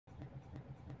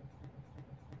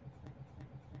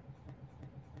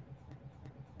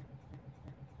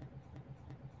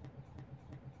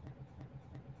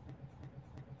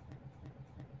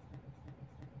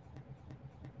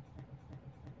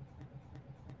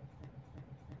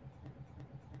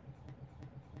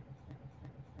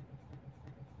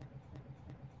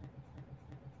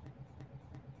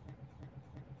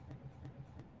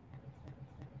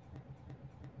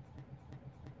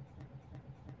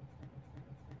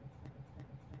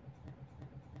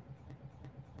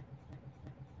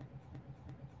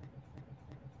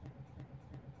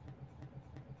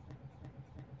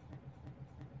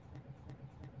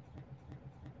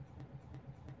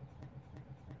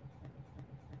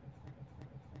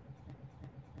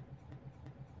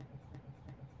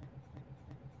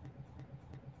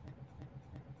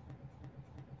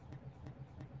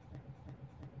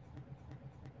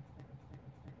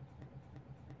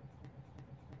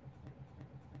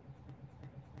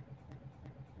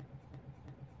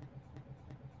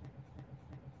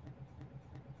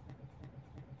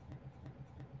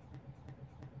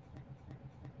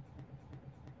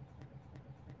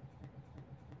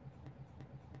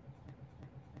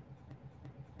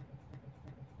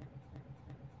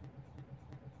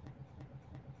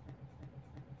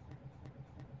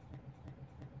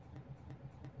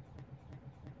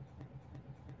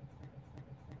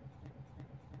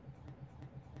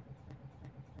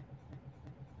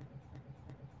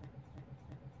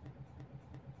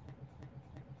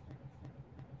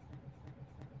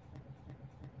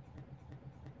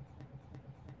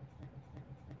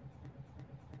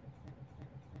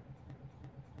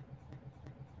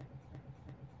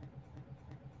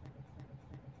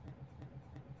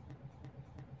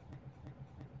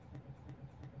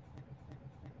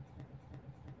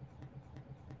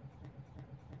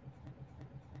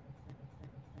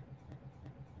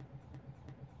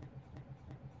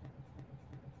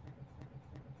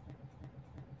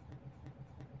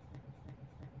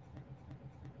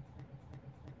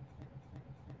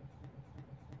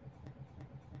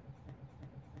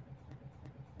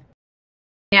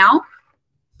Now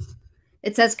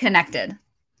it says connected.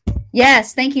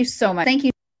 Yes, thank you so much. Thank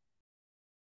you.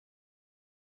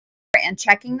 And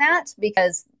checking that,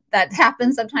 because that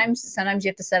happens sometimes. Sometimes you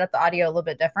have to set up the audio a little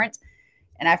bit different.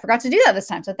 And I forgot to do that this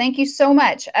time. So thank you so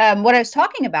much. What I was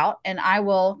talking about, and I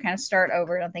will kind of start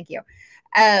over. No, thank you.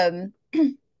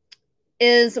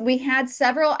 Is we had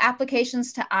several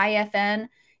applications to IFN,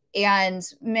 and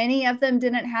many of them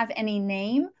didn't have any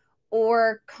name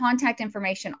or contact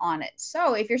information on it.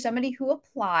 So if you're somebody who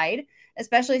applied,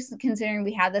 especially considering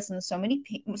we had this in so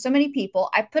many people,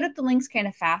 I put up the links kind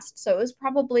of fast. So it was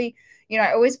probably, you know,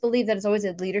 I always believe that it's always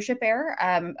a leadership error.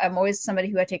 I'm always somebody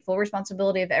who I take full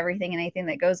responsibility of everything and anything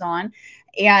that goes on.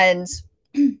 And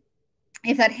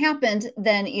if that happened,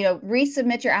 then, you know,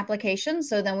 resubmit your application.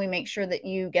 So then we make sure that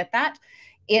you get that.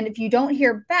 And if you don't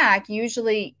hear back,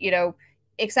 usually, you know,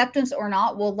 acceptance or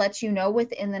not, we'll let you know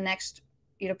within the next,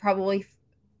 you know, probably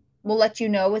we'll let you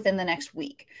know within the next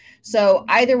week. So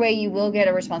either way, you will get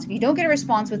a response. If you don't get a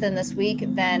response within this week,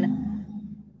 then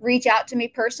reach out to me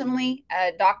personally,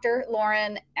 Dr.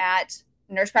 Lauren at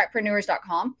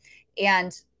nursepracpreneurs.com,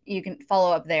 and you can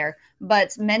follow up there.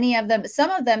 But many of them, some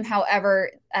of them,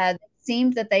 however,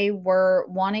 seemed that they were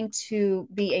wanting to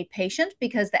be a patient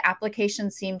because the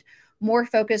application seemed more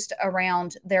focused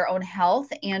around their own health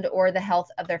and or the health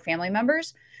of their family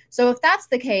members. So if that's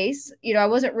the case, you know, I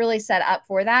wasn't really set up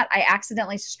for that. I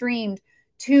accidentally streamed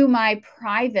to my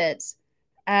private.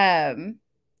 Okay,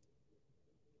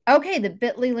 the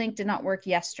Bitly link did not work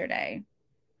yesterday.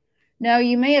 No,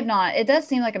 you may have not. It does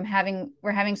seem like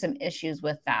we're having some issues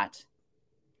with that.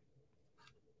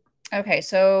 Okay,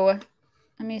 so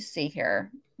let me see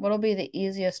here. What'll be the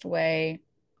easiest way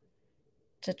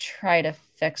to try to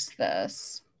fix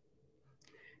this?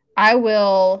 I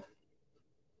will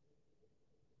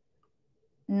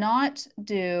not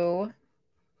do,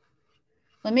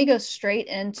 let me go straight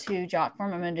into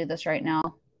Jotform. I'm going to do this right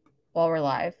now while we're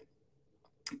live.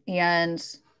 And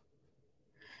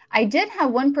I did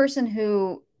have one person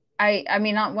who, I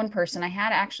mean, not one person, I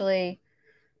had actually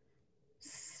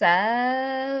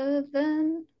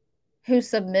 7 who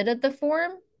submitted the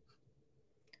form,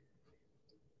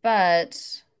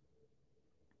 but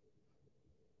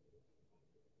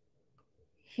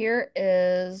here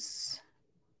is,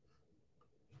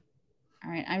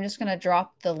 all right, I'm just going to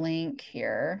drop the link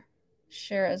here.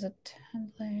 Share as a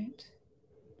template.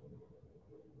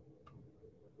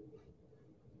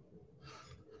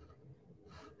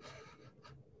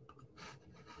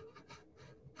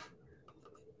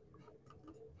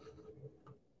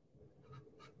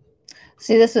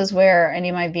 See, this is where I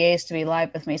need my VAs to be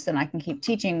live with me so then I can keep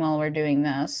teaching while we're doing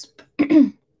this.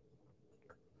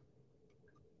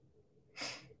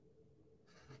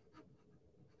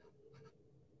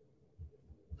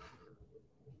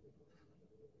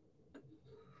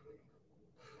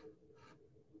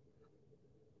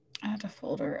 Add to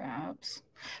folder apps.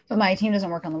 But my team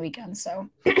doesn't work on the weekends, so.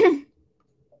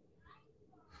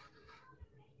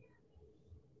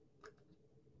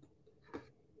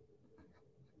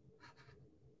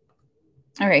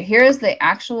 All right, here's the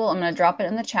actual, I'm going to drop it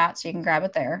in the chat so you can grab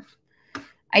it there.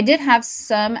 I did have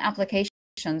some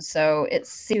applications, so it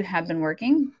seems to have been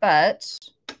working, but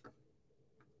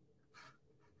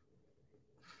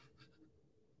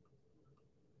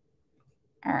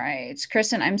all right,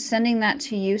 Kristen, I'm sending that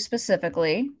to you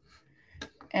specifically.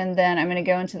 And then I'm going to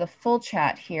go into the full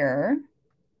chat here.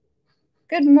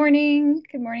 Good morning.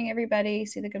 Good morning, everybody.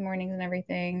 See the good mornings and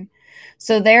everything.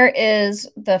 So there is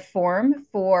the form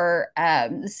for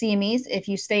the CMEs. If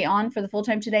you stay on for the full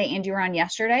time today and you were on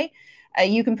yesterday,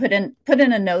 you can put in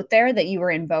a note there that you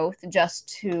were in both just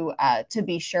to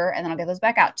be sure, and then I'll get those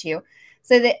back out to you.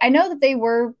 So I know that they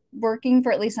were working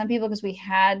for at least some people because we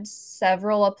had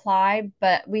several apply,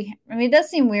 but I mean, it does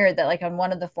seem weird that like on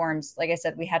one of the forms, like I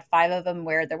said, we had 5 of them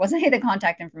where there wasn't any of the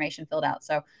contact information filled out.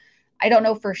 So I don't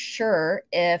know for sure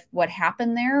if what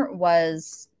happened there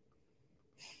was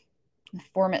the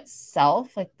form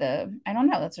itself, like I don't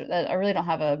know. I really don't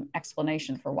have an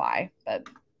explanation for why, but,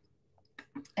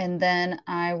 and then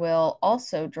I will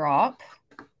also drop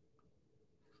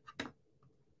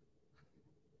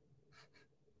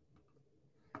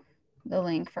the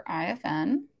link for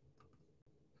IFN.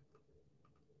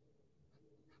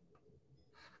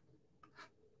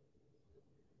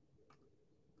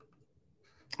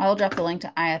 I'll drop the link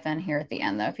to IFN here at the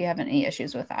end, though, if you have any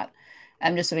issues with that.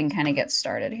 Just so we can kind of get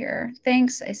started here.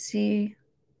 Thanks. I see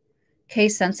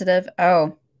case sensitive.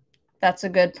 Oh, that's a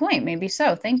good point. Maybe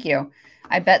so. Thank you.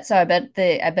 I bet so. I bet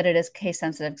it is case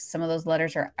sensitive. Some of those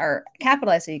letters are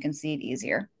capitalized so you can see it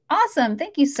easier. Awesome.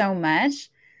 Thank you so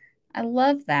much. I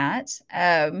love that.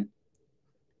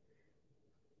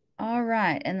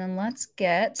 right. And then let's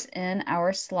get in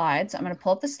our slides. I'm going to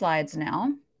pull up the slides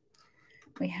now.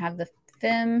 We have the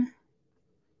FIM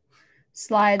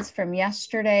slides from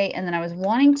yesterday. And then I was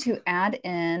wanting to add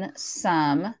in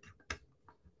some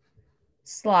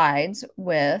slides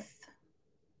with,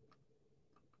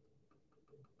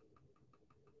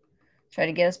 try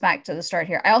to get us back to the start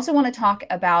here. I also want to talk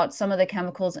about some of the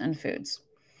chemicals in foods,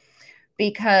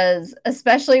 because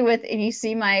especially with, if you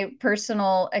see my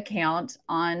personal account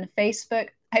on Facebook,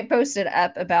 I posted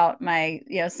up about my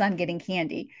son getting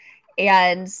candy.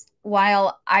 And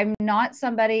while I'm not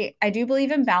somebody, I do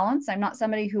believe in balance. I'm not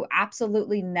somebody who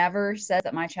absolutely never says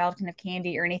that my child can have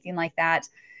candy or anything like that.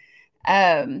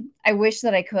 I wish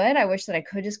that I could. I wish that I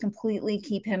could just completely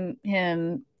keep him,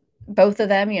 both of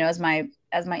them, as my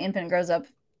infant grows up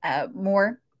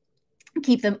more,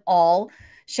 keep them all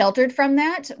sheltered from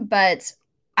that. But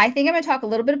I think I'm going to talk a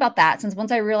little bit about that, since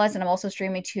once I realized that I'm also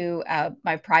streaming to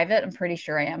my private, I'm pretty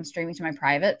sure I am streaming to my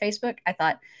private Facebook. I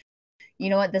thought, you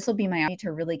know what, this will be my opportunity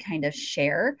to really kind of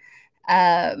share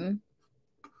why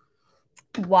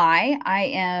I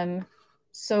am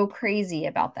so crazy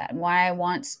about that, and why I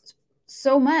want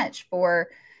so much for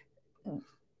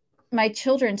my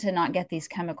children to not get these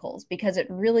chemicals, because it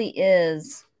really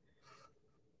is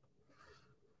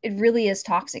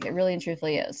toxic. It really and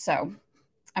truthfully is. So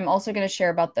I'm also going to share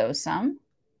about those some.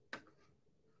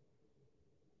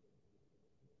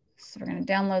 So we're going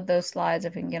to download those slides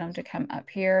if we can get them to come up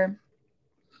here.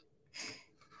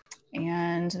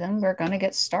 And then we're going to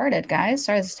get started, guys.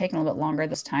 Sorry, this is taking a little bit longer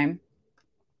this time.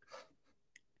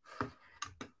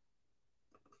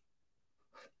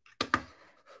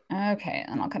 Okay,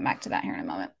 and I'll come back to that here in a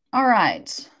moment. All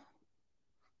right.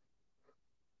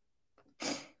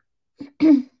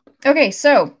 Okay,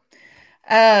 so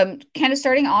kind of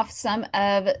starting off some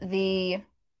of the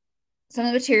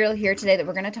material here today that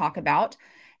we're going to talk about.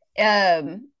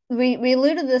 We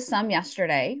alluded to this some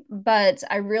yesterday, but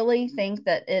I really think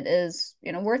that it is,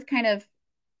 worth kind of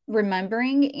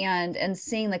remembering and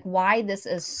seeing like why this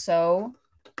is so.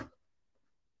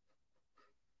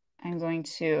 I'm going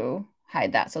to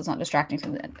hide that so it's not distracting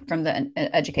from the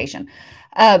education.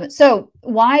 So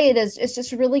why it's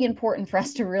just really important for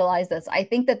us to realize this. I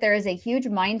think that there is a huge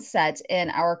mindset in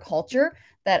our culture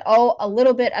that, oh, a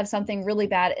little bit of something really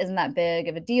bad isn't that big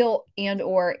of a deal, and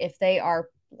or if they are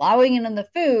allowing it in the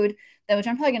food, then, which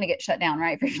I'm probably going to get shut down,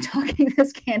 right, for talking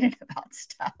this candid about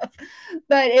stuff.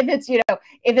 But if it's,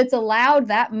 if it's allowed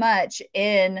that much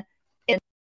in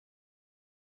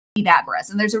that for us,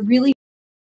 and there's a really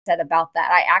said about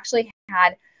that. I actually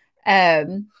had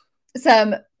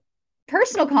some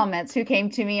personal comments who came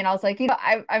to me, and I was like,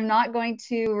 I'm not going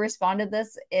to respond to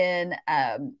this in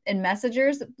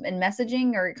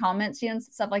messaging or comments, and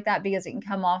stuff like that, because it can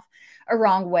come off a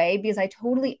wrong way, because I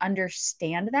totally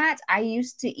understand that. I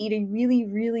used to eat a really,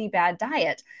 really bad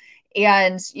diet.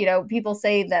 And, people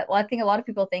say that, well, I think a lot of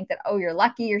people think that, oh, you're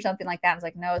lucky or something like that. It's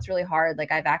like, no, it's really hard.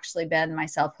 Like, I've actually been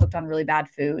myself hooked on really bad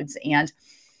foods and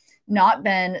not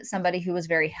been somebody who was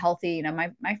very healthy.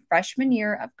 My freshman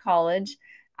year of college,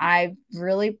 I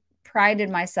really prided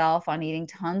myself on eating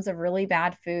tons of really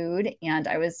bad food. And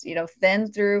I was,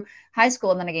 thin through high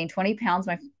school. And then I gained 20 pounds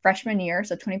my freshman year.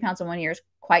 So 20 pounds in 1 year is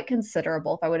quite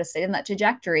considerable. If I would have stayed in that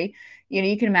trajectory,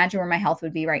 you can imagine where my health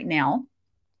would be right now.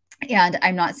 And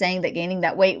I'm not saying that gaining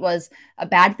that weight was a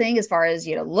bad thing as far as,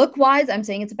 look wise. I'm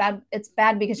saying it's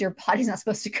bad because your body's not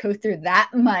supposed to go through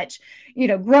that much,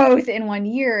 growth in 1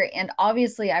 year. And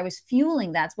obviously I was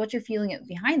fueling that's what you're feeling it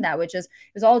behind that, which is,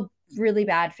 it was all really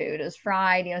bad food. It was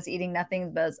fried, I was eating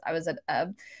nothing, but I was at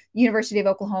University of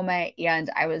Oklahoma,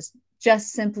 and I was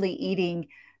just simply eating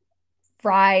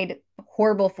fried,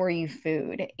 horrible for you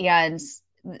food. And,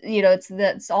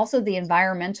 it's also the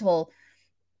environmental,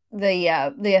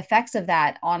 the effects of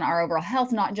that on our overall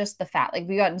health, not just the fat. Like,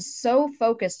 we've gotten so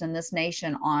focused in this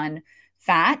nation on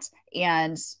fat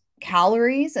and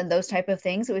calories and those type of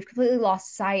things that we've completely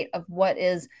lost sight of what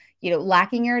is,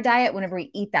 lacking in our diet whenever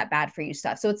we eat that bad for you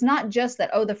stuff. So it's not just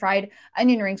that, oh, the fried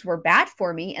onion rings were bad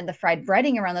for me and the fried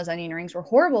breading around those onion rings were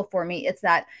horrible for me. It's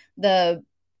that the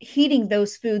heating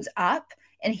those foods up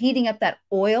and heating up that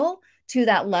oil to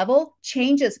that level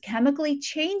chemically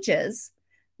changes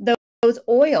those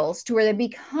oils to where they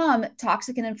become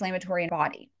toxic and inflammatory in the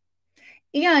body.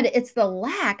 And it's the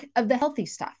lack of the healthy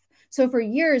stuff. So for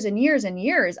years and years and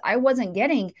years, I wasn't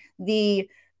getting the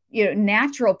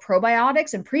natural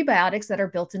probiotics and prebiotics that are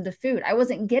built into food. I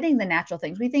wasn't getting the natural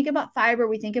things. We think about fiber,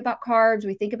 we think about carbs,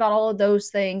 we think about all of those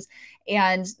things,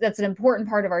 and that's an important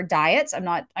part of our diets. I'm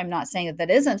not saying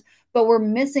that isn't, but we're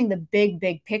missing the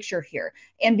big picture here.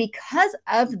 And because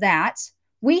of that,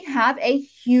 we have a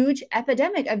huge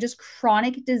epidemic of just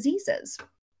chronic diseases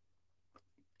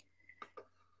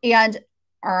and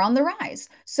are on the rise.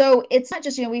 So it's not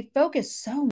just, we focus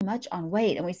so much on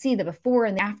weight and we see the before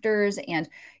and the afters. And,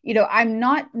 I'm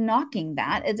not knocking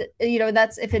that. It's,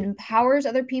 that's if it empowers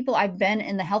other people. I've been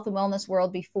in the health and wellness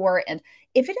world before. And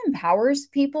if it empowers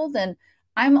people, then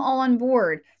I'm all on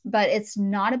board. But it's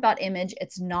not about image.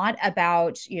 It's not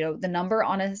about, the number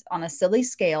on a silly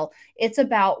scale. It's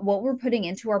about what we're putting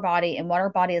into our body and what our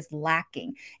body is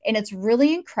lacking. And it's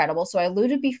really incredible. So I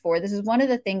alluded before, this is one of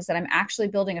the things that I'm actually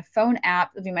building a phone app.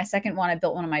 It'll be my second one. I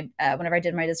built one of my, whenever I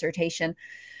did my dissertation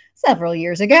several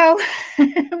years ago,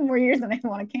 more years than I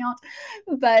want to count.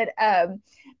 But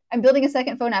I'm building a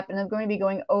second phone app, and I'm going to be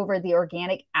going over the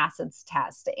organic acids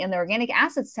test. And the organic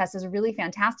acids test is really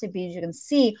fantastic because you can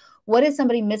see what is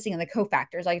somebody missing in the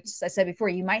cofactors. Like I said before,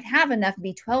 you might have enough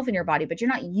B12 in your body, but you're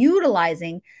not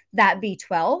utilizing that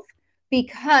B12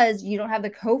 because you don't have the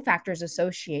cofactors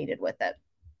associated with it.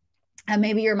 And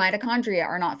maybe your mitochondria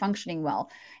are not functioning well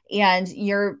and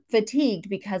you're fatigued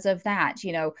because of that.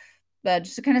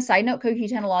 Just a kind of side note,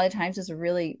 CoQ10 a lot of times is a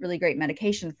really, really great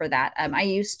medication for that. I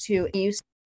used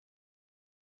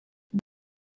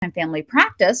my family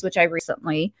practice, which I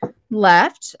recently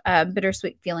left,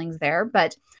 bittersweet feelings there.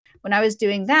 But when I was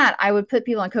doing that, I would put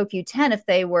people on CoQ10 if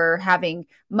they were having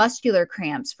muscular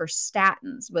cramps for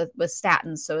statins with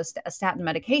statins. So a statin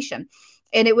medication,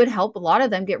 and it would help a lot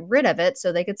of them get rid of it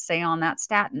so they could stay on that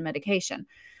statin medication.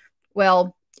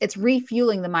 Well, it's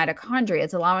refueling the mitochondria.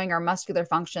 It's allowing our muscular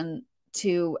function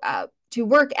to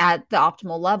work at the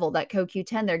optimal level. That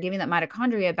CoQ10, they're giving that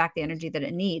mitochondria back the energy that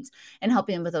it needs and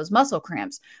helping them with those muscle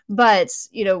cramps. But,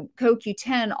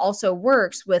 CoQ10 also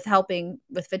works with helping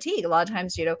with fatigue. A lot of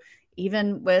times,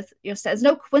 even with, it's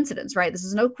no coincidence, right? This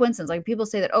is no coincidence. Like people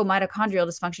say that, oh, mitochondrial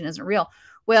dysfunction isn't real.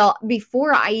 Well,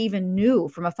 before I even knew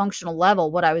from a functional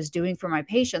level what I was doing for my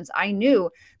patients, I knew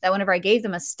that whenever I gave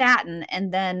them a statin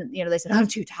and then, they said, I'm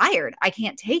too tired, I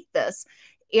can't take this.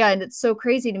 And it's so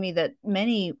crazy to me that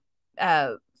many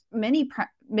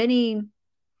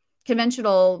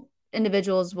conventional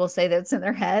individuals will say that it's in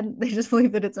their head. They just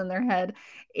believe that it's in their head.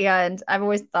 And I've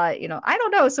always thought, I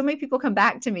don't know. So many people come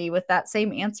back to me with that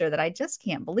same answer that I just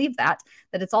can't believe that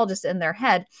it's all just in their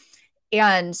head.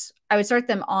 And I would start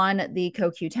them on the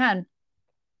CoQ10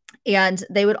 and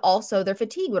their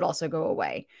fatigue would also go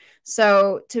away.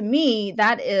 So to me,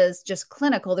 that is just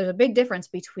clinical. There's a big difference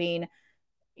between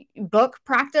book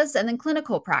practice and then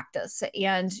clinical practice,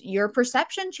 and your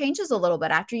perception changes a little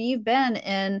bit after you've been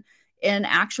in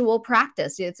actual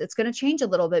practice. It's going to change a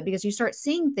little bit because you start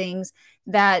seeing things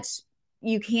that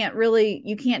you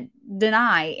can't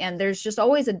deny. And there's just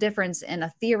always a difference in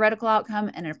a theoretical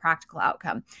outcome and a practical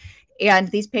outcome. And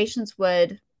these patients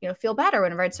would feel better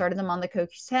whenever I'd started them on the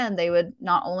CoQ10. They would,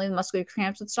 not only the muscular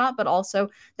cramps would stop, but also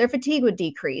their fatigue would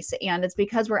decrease. And it's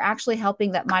because we're actually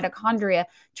helping that mitochondria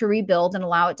to rebuild and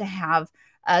allow it to have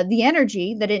the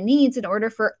energy that it needs in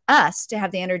order for us to have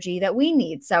the energy that we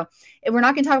need. So we're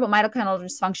not going to talk about mitochondrial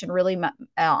dysfunction really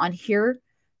on here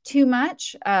too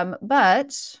much,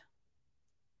 but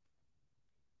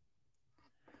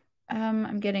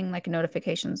I'm getting like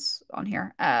notifications on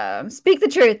here. Speak the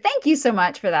truth. Thank you so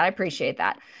much for that. I appreciate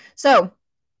that. So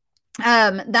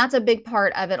that's a big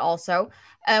part of it also.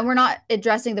 We're not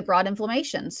addressing the broad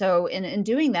inflammation. So in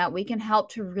doing that, we can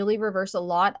help to really reverse a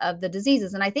lot of the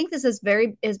diseases. And I think this has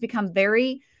become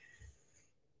very,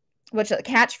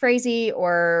 catchphrasey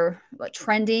or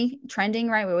trending,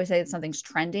 right? We always say that something's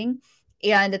trending.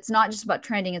 And it's not just about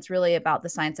trending. It's really about the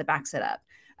science that backs it up.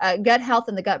 Gut health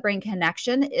and the gut-brain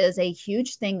connection is a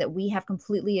huge thing that we have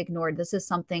completely ignored. This is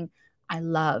something I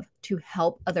love to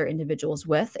help other individuals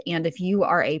with. And if you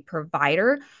are a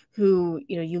provider who,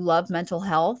 you love mental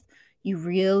health, you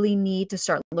really need to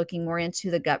start looking more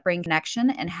into the gut-brain connection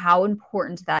and how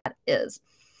important that is.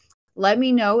 Let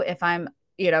me know if I'm,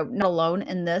 not alone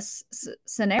in this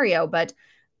scenario, but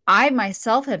I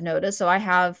myself have noticed, so I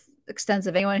have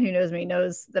extensive, anyone who knows me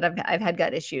knows that I've had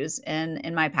gut issues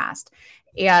in my past.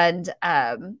 And,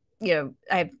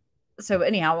 so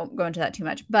anyhow, I won't go into that too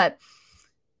much, but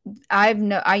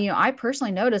I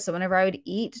personally noticed that whenever I would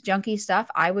eat junky stuff,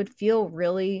 I would feel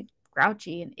really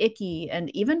grouchy and icky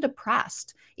and even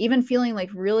depressed, even feeling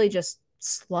like really just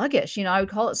sluggish. I would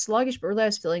call it sluggish, but really I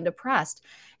was feeling depressed.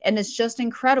 And it's just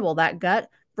incredible. That gut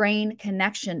brain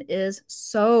connection is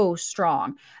so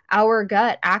strong. Our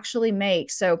gut actually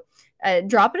makes,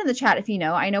 drop it in the chat if you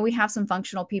know. I know we have some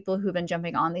functional people who've been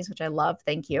jumping on these, which I love.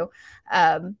 Thank you.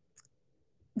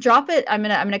 Drop it. I'm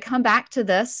gonna come back to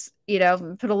this. Put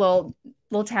a little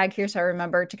tag here so I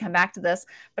remember to come back to this.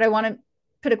 But I want to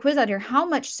put a quiz out here. How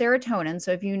much serotonin?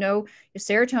 So if you know,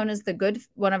 serotonin is the good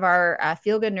one of our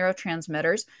feel-good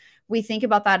neurotransmitters. We think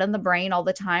about that in the brain all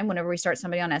the time whenever we start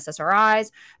somebody on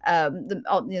SSRIs.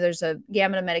 There's a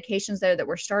gamut of medications there that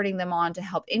we're starting them on to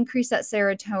help increase that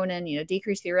serotonin,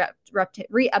 decrease the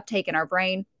reuptake in our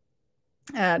brain.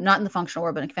 Not in the functional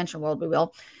world, but in the conventional world, we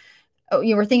will.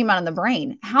 We're thinking about in the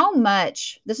brain. How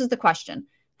much, this is the question,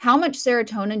 how much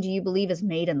serotonin do you believe is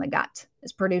made in the gut,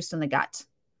 is produced in the gut?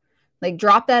 Like,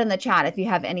 drop that in the chat if you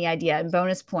have any idea. And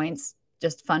bonus points,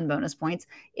 just fun bonus points,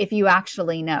 if you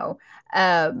actually know.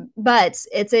 But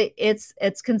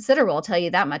it's considerable. I'll tell you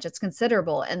that much. It's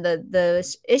considerable. And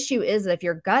the issue is that if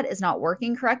your gut is not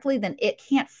working correctly, then it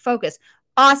can't focus.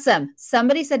 Awesome.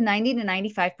 Somebody said 90 to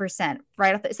 95%.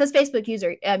 Right off. It says Facebook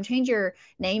user. Change your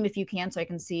name if you can, so I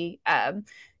can see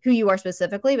who you are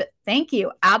specifically. But thank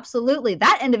you. Absolutely.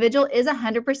 That individual is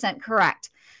 100% correct.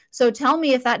 So tell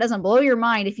me if that doesn't blow your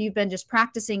mind, if you've been just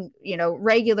practicing,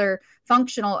 regular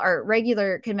functional or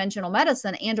regular conventional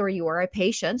medicine, and or you are a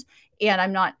patient. And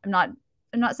I'm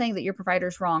not saying that your provider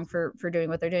is wrong for doing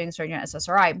what they're doing, starting an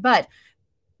SSRI, but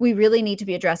we really need to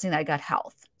be addressing that gut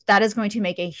health. That is going to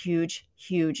make a huge,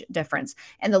 huge difference.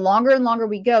 And the longer and longer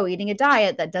we go eating a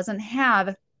diet that doesn't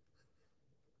have,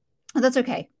 that's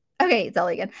okay. Okay, it's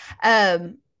Ellie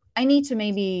again. I need to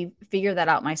maybe figure that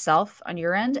out myself on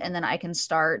your end, and then I can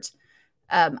start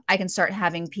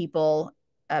having people,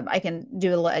 I can do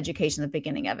a little education at the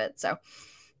beginning of it. So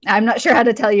I'm not sure how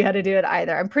to tell you how to do it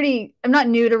either. I'm not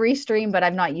new to Restream, but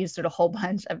I've not used it a whole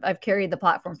bunch. I've carried the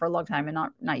platform for a long time and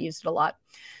not used it a lot.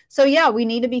 So yeah, we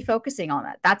need to be focusing on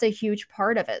that. That's a huge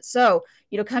part of it. So,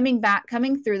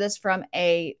 coming through this from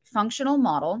a functional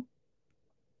model,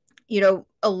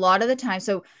 a lot of the time,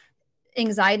 so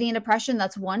anxiety and depression,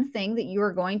 that's one thing that you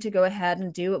are going to go ahead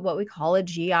and do what we call a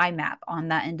GI map on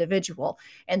that individual.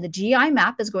 And the GI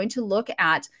map is going to look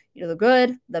at, the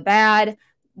good, the bad,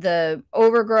 the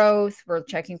overgrowth. We're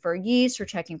checking for yeast. We're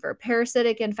checking for a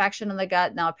parasitic infection in the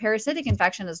gut. Now, a parasitic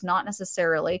infection is not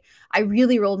necessarily, I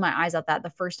really rolled my eyes at that the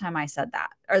first time I said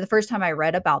that, or the first time I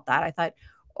read about that. I thought,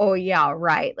 oh yeah,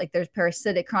 right. Like, there's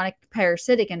chronic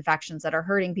parasitic infections that are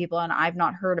hurting people, and I've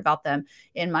not heard about them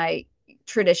in my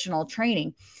traditional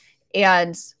training.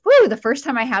 And the first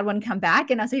time I had one come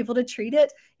back and I was able to treat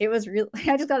it, it was really,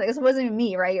 it wasn't even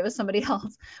me, right? It was somebody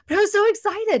else, but I was so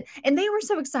excited, and they were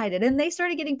so excited, and they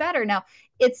started getting better. Now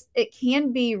it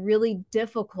can be really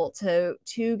difficult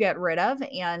to get rid of.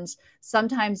 And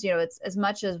sometimes, it's as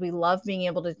much as we love being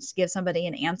able to give somebody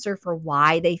an answer for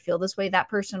why they feel this way. That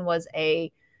person was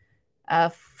a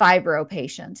fibro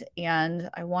patient, and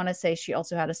I want to say she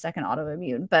also had a second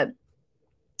autoimmune, but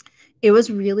it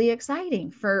was really exciting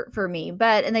for me.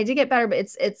 And they did get better, but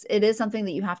it is something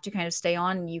that you have to kind of stay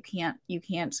on. You can't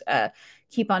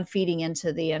keep on feeding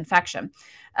into the infection.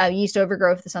 Yeast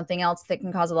overgrowth is something else that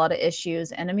can cause a lot of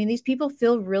issues. And I mean, these people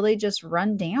feel really just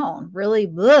run down, really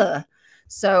bleh.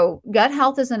 So gut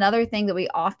health is another thing that we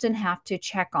often have to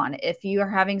check on. If you are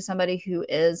having somebody who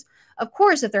is, of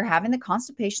course, if they're having the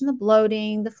constipation, the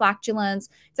bloating, the flatulence,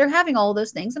 if they're having all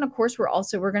those things, and of course,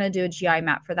 we're going to do a GI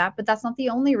map for that, but that's not the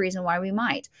only reason why we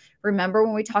might. Remember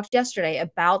when we talked yesterday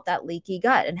about that leaky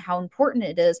gut and how important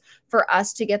it is for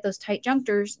us to get those tight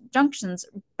junctions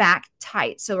back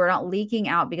tight, so we're not leaking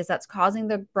out, because that's causing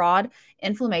the broad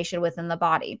inflammation within the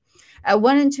body.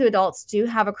 1 in 2 adults do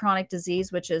have a chronic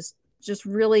disease, which is just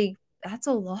really, that's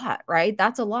a lot, right?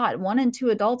 That's a lot. 1 in 2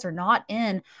 adults are not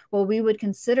in what we would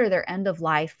consider their end of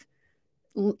life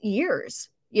years.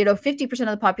 50% of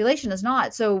the population is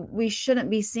not. So we shouldn't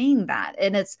be seeing that.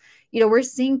 And it's, we're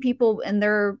seeing people in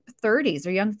their 30s or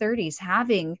young 30s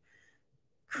having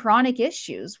chronic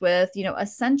issues with,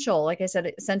 essential, like I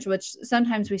said, essential, which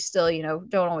sometimes we still,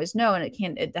 don't always know. And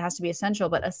it has to be essential,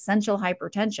 but essential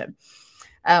hypertension.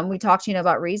 We talked,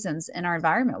 about reasons in our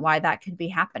environment why that could be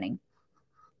happening.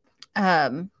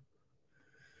 And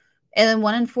then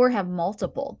 1 in 4 have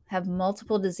multiple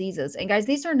diseases. And guys,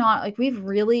 these are not, like, we've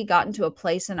really gotten to a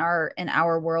place in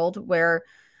our world where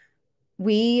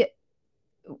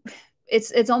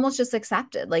it's almost just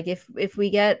accepted. Like, if we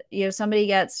get, somebody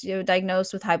gets,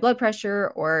 diagnosed with high blood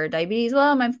pressure or diabetes,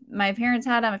 well, my parents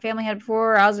had it, my family had it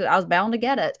before, I was bound to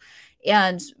get it.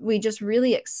 And we just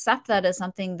really accept that as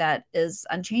something that is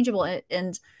unchangeable.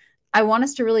 And I want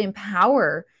us to really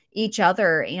empower each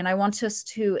other, and I want us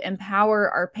to empower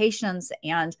our patients,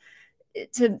 and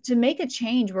to make a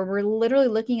change where we're literally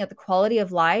looking at the quality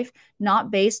of life,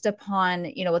 not based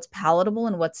upon, what's palatable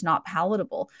and what's not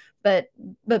palatable, but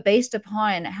based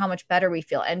upon how much better we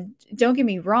feel. And don't get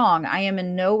me wrong, I am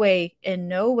in no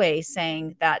way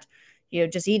saying that,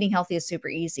 just eating healthy is super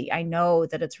easy. I know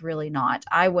that it's really not.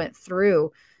 I went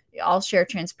through, I'll share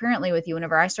transparently with you,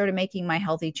 whenever I started making my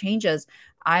healthy changes,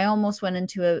 I almost went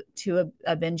into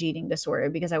a binge eating disorder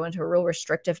because I went to a real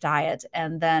restrictive diet,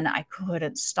 and then I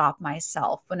couldn't stop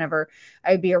myself whenever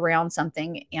I'd be around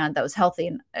something and that was healthy.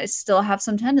 And I still have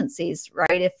some tendencies,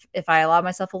 right? If I allow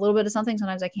myself a little bit of something,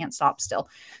 sometimes I can't stop still.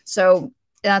 So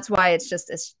that's why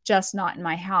it's just not in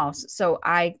my house. So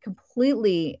I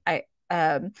completely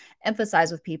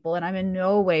emphasize with people, and I'm in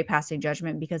no way passing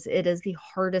judgment, because it is the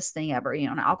hardest thing ever.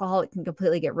 An alcoholic can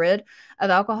completely get rid of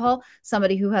alcohol.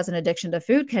 Somebody who has an addiction to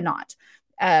food cannot.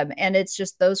 And it's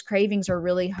just, those cravings are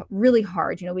really, really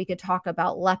hard. We could talk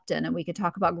about leptin, and we could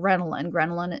talk about ghrelin.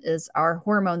 Ghrelin is our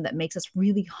hormone that makes us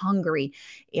really hungry.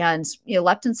 And,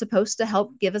 leptin's supposed to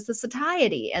help give us the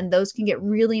satiety, and those can get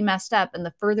really messed up. And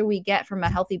the further we get from a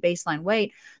healthy baseline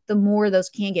weight, the more those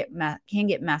can get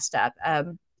messed up.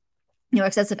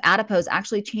 Excessive adipose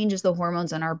actually changes the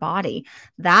hormones in our body.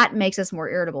 That makes us more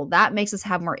irritable. That makes us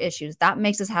have more issues. That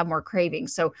makes us have more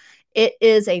cravings. So it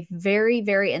is a very,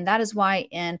 very, and that is why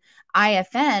in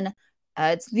IFN,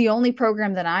 it's the only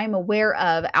program that I'm aware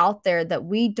of out there that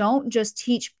we don't just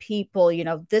teach people,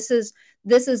 this is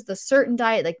the certain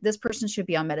diet, like this person should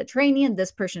be on Mediterranean,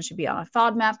 this person should be on a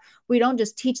FODMAP. We don't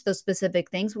just teach those specific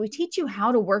things. We teach you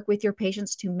how to work with your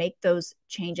patients to make those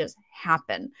changes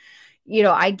happen.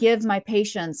 I give my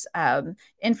patients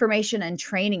information and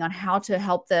training on how to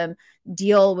help them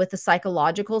deal with the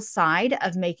psychological side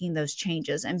of making those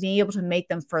changes and being able to make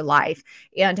them for life,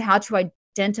 and how to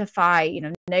identify,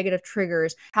 negative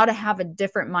triggers, how to have a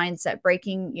different mindset,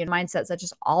 breaking mindset such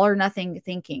as all or nothing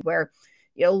thinking, where,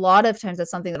 a lot of times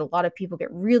that's something that a lot of people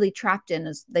get really trapped in,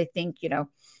 is they think,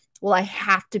 well, I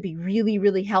have to be really,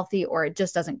 really healthy or it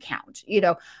just doesn't count,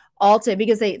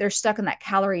 because they're stuck in that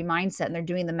calorie mindset, and they're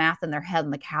doing the math in their head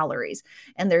and the calories.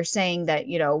 And they're saying that,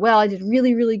 well, I did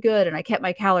really, really good, and I kept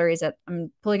my calories at,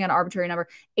 I'm pulling out an arbitrary number,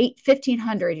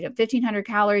 1,500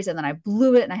 calories. And then I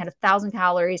blew it and I had 1,000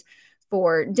 calories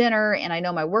for dinner. And I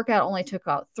know my workout only took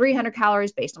out 300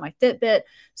 calories based on my Fitbit.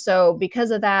 So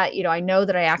because of that, I know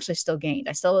that I actually still gained.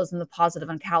 I still was in the positive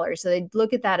on calories. So they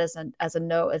look at that as a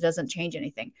no, it doesn't change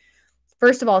anything.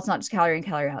 First of all, it's not just calorie in,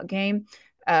 calorie out game.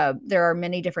 There are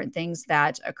many different things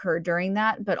that occur during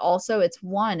that, but also it's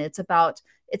about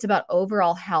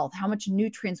overall health. How much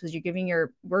nutrients were you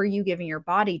giving your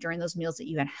body during those meals that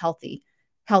you had healthy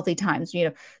times,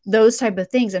 those type of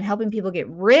things, and helping people get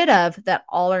rid of that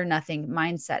all or nothing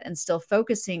mindset and still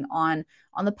focusing on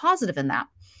the positive in that.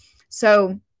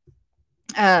 So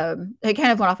I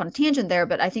kind of went off on a tangent there,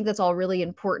 but I think that's all really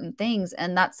important things.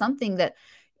 And that's something that,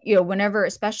 whenever,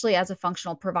 especially as a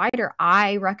functional provider,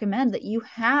 I recommend that you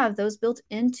have those built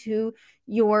into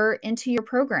your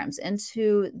programs,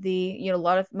 into the,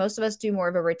 most of us do more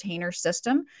of a retainer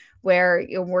system where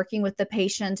you're working with the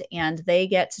patient and they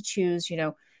get to choose,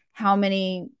 how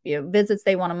many visits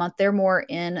they want a month. They're more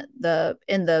in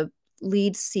the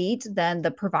lead seat than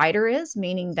the provider is,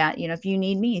 meaning that, if you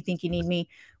need me, you think you need me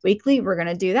weekly, we're going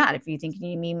to do that. If you think you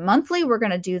need me monthly, we're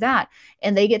going to do that.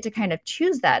 And they get to kind of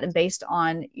choose that, and based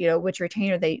on, which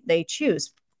retainer they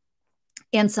choose.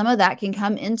 And some of that can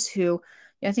come into,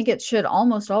 I think it should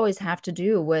almost always have to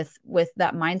do with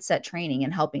that mindset training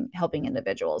and helping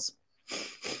individuals.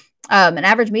 An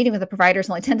average meeting with a provider is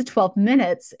only 10 to 12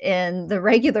 minutes in the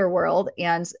regular world.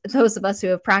 And those of us who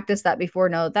have practiced that before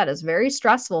know that is very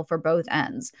stressful for both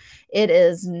ends. It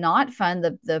is not fun.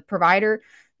 The provider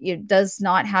does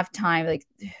not have time. Like,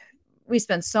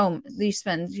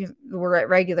 we're at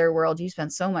regular world, you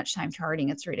spend so much time charting.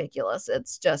 It's ridiculous.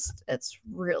 It's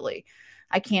really,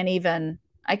 I can't even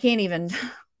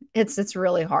it's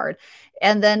really hard.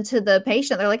 And then to the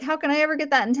patient, they're like, how can I ever get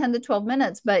that in 10 to 12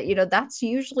 minutes? But, that's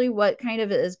usually what kind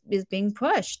of is being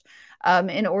pushed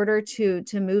in order to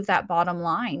move that bottom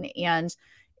line. And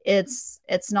it's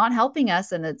not helping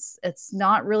us, and it's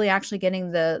not really actually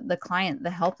getting the client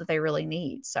the help that they really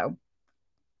need. So,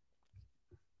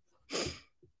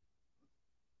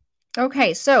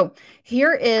 okay, so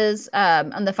here is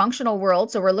on the functional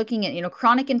world. So we're looking at,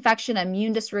 chronic infection,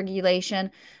 immune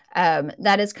dysregulation.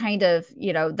 That is kind of,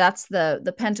 that's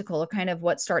the pentacle of kind of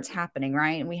what starts happening,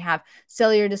 right? And we have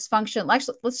cellular dysfunction.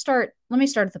 Actually, let me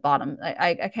start at the bottom.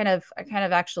 I kind of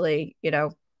actually,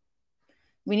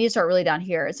 we need to start really down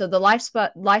here. So the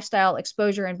lifestyle,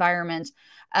 exposure, environment,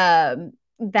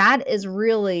 that is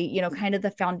really, kind of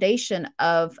the foundation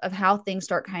of how things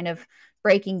start kind of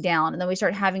breaking down. And then we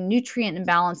start having nutrient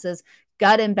imbalances,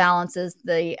 gut imbalances,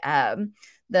 the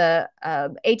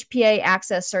HPA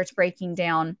axis starts breaking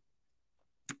down.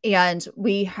 and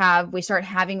we start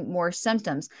having more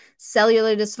symptoms.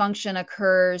 Cellular dysfunction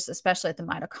occurs, especially at the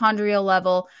mitochondrial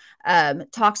level.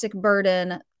 Toxic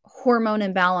burden, hormone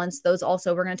imbalance. Those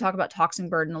also, we're going to talk about toxin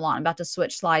burden a lot. I'm about to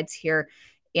switch slides here,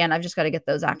 and I've just got to get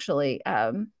those actually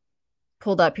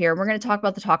pulled up here. We're going to talk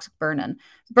about the toxic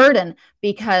burden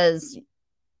because,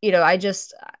 I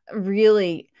just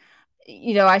really,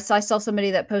 I saw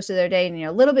somebody that posted the other day, and,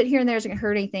 a little bit here and there isn't going to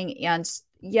hurt anything. And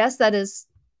yes, that is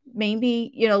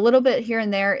maybe, a little bit here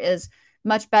and there is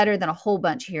much better than a whole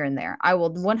bunch here and there. I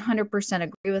will 100%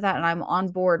 agree with that. And I'm on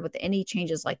board with any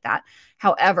changes like that.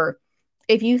 However,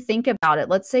 if you think about it,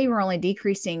 let's say we're only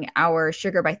decreasing our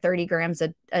sugar by 3 grams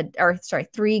a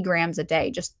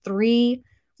day, just 3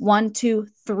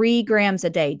 grams a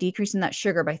day, decreasing that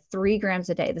sugar by 3 grams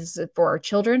a day. This is for our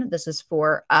children. This is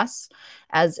for us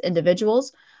as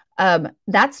individuals.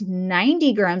 That's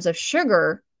 90 grams of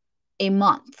sugar a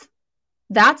month.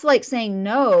 That's like saying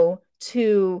no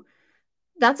to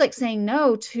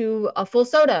a full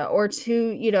soda, or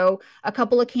to, a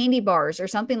couple of candy bars or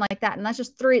something like that. And that's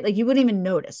just 3, like you wouldn't even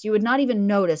notice. You would not even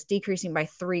notice decreasing by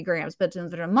 3 grams, but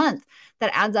in a month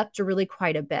that adds up to really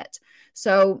quite a bit.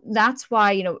 So that's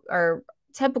why, our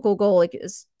typical goal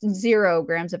is 0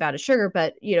 grams of added sugar,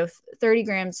 but 30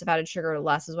 grams of added sugar or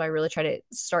less is what I really try to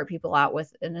start people out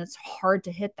with. And it's hard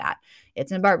to hit that.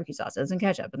 It's in barbecue sauce, it's in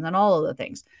ketchup, and then all of the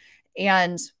things.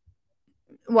 And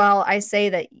while I say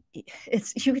that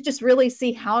you could just really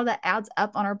see how that adds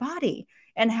up on our body,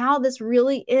 and how this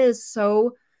really is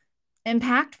so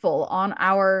impactful on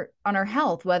our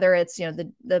health, whether it's,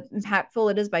 the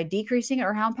impactful it is by decreasing it,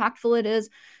 or how impactful it is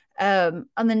on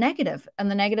the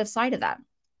negative side of that.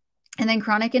 And then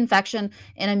chronic infection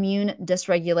and immune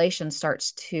dysregulation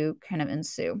starts to kind of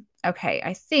ensue. Okay,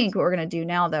 I think what we're going to do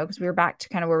now, though, because we were back to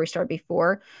kind of where we started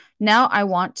before. Now I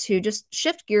want to just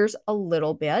shift gears a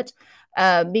little bit,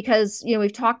 because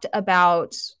we've talked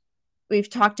about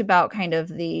kind of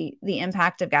the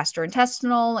impact of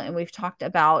gastrointestinal, and we've talked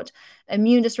about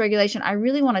immune dysregulation. I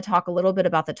really want to talk a little bit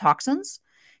about the toxins.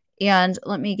 And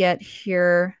let me get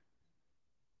here,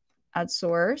 add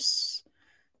source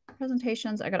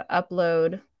presentations. I got to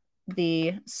upload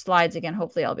the slides again.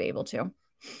 Hopefully I'll be able to.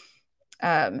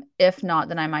 If not,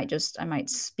 then I might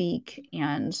speak,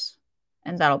 and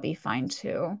that'll be fine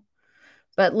too.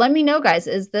 But let me know, guys,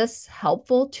 is this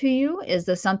helpful to you? Is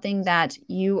this something that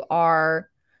you are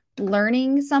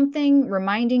learning something,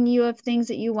 reminding you of things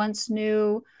that you once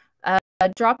knew?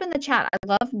 Drop in the chat. I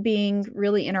love being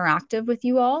really interactive with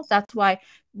you all. That's why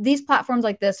these platforms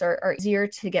like this are easier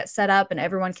to get set up, and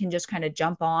everyone can just kind of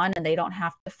jump on, and they don't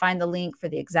have to find the link for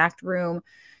the exact room,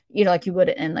 like you would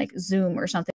in like Zoom or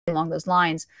something along those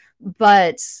lines.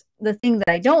 But the thing that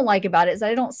I don't like about it is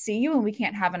that I don't see you, and we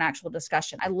can't have an actual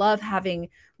discussion. I love having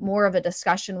more of a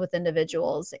discussion with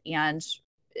individuals, and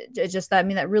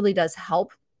that really does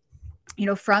help,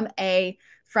 from a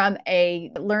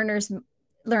learner's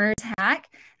hack.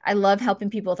 I love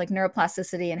helping people with like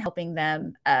neuroplasticity, and helping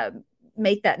them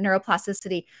make that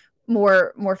neuroplasticity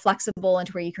more flexible,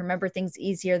 into where you can remember things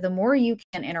easier. The more you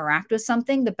can interact with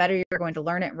something, the better you're going to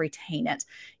learn it and retain it.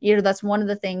 That's one of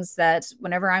the things that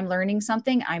whenever I'm learning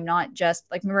something, I'm not just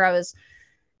like, remember this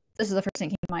is the first thing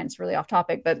that came to mind. It's really off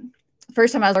topic, but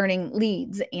first time I was learning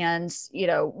leads, and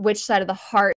which side of the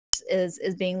heart is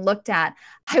being looked at,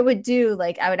 I would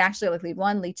actually like lead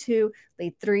 1, lead 2,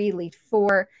 lead 3, lead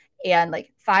 4, and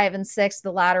like 5 and 6,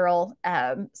 the lateral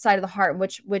side of the heart,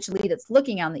 which lead it's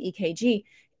looking on the EKG.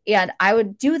 And I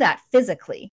would do that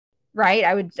physically, right?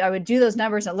 I would do those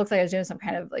numbers, and it looks like I was doing some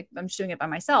kind of like, I'm just doing it by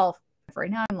myself.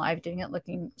 Right now I'm live doing it,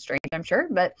 looking strange, I'm sure,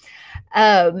 but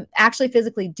actually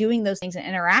physically doing those things and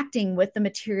interacting with the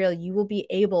material, you will be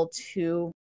able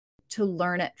to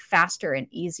learn it faster and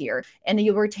easier, and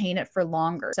you'll retain it for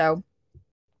longer. So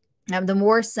the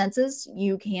more senses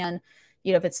you can,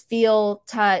 if it's feel,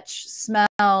 touch,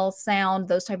 smell, sound,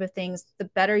 those type of things, the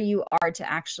better you are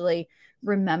to actually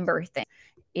remember things.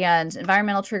 And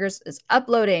environmental triggers is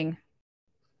uploading.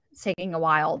 It's taking a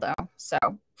while though. So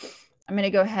I'm going to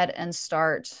go ahead and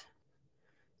start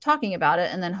talking about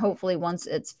it. And then hopefully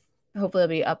it'll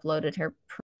be uploaded here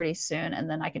pretty soon. And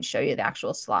then I can show you the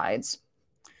actual slides.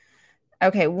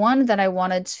 Okay. One that I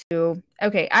wanted to,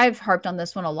 I've harped on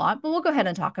this one a lot, but we'll go ahead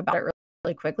and talk about it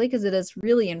really quickly, because it is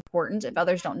really important if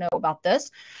others don't know about this.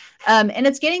 And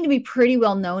it's getting to be pretty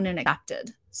well known and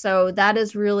accepted. So that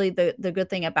is really the good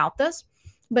thing about this.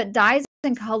 But dyes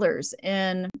and colors,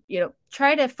 and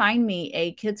try to find me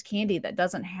a kid's candy that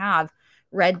doesn't have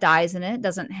red dyes in it,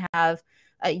 doesn't have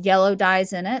yellow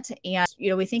dyes in it. And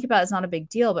we think about it's not a big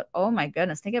deal, but oh my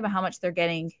goodness, think about how much they're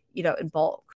getting in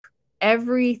bulk.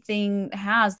 everything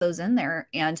has those in there.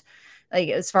 And like,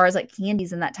 as far as like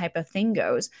candies and that type of thing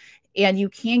goes, and you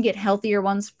can get healthier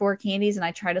ones for candies. And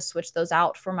I try to switch those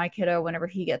out for my kiddo whenever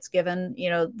he gets given,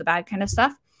 the bad kind of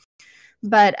stuff.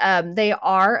 But they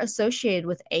are associated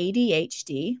with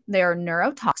ADHD. They are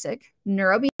neurotoxic.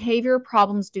 Neurobehavioral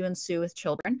problems do ensue with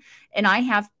children. And I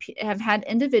have had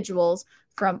individuals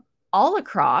from all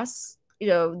across,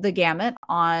 the gamut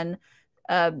on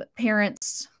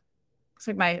parents. Looks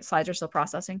like my slides are still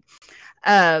processing.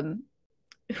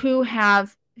 Who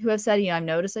have said, I've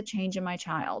noticed a change in my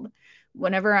child.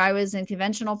 Whenever I was in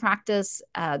conventional practice,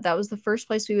 that was the first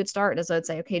place we would start, is I'd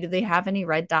say, okay, do they have any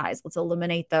red dyes? Let's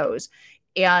eliminate those.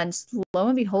 And lo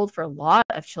and behold, for a lot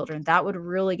of children, that would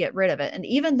really get rid of it. And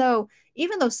even though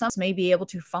some may be able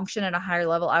to function at a higher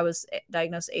level, I was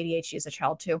diagnosed ADHD as a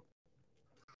child too.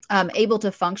 Able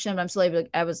to function, but I'm still able to,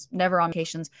 I was never on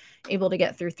medications, able to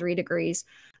get through 3 degrees,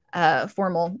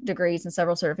 formal degrees and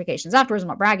several certifications afterwards. I'm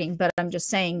not bragging, but I'm just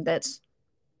saying that,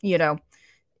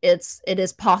 it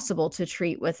is possible to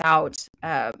treat without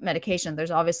medication.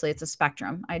 There's obviously, it's a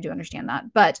spectrum. I do understand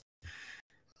that. But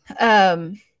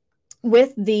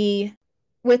with the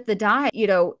diet,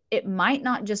 it might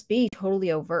not just be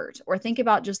totally overt, or think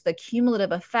about just the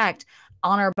cumulative effect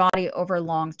on our body over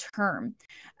long term.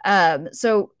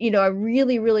 So, I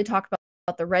really, really talk about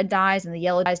the red dyes and the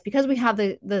yellow dyes because we have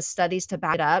the studies to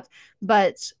back it up,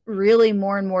 but really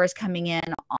more and more is coming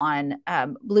in on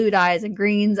blue dyes and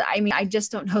greens. I mean, I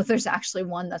just don't know if there's actually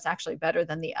one that's actually better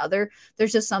than the other.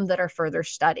 There's just some that are further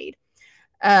studied.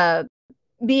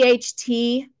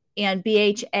 BHT and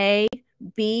BHA,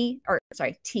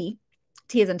 T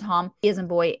as in Tom, B as in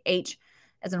boy, H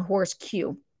as in horse,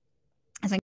 Q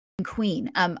as in queen.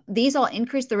 These all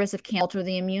increase the risk of cancer, alter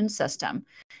the immune system.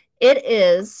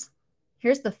 Here's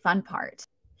the fun part.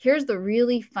 Here's the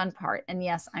really fun part. And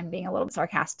yes, I'm being a little bit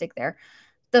sarcastic there.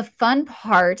 The fun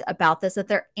part about this is that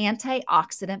they're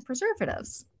antioxidant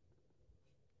preservatives.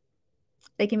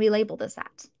 They can be labeled as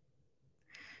that.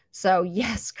 So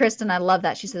yes, Kristen, I love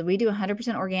that. She said, we do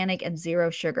 100% organic and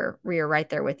 0 sugar. We are right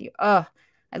there with you. Oh,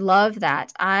 I love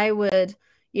that. I would,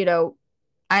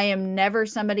 I am never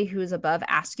somebody who is above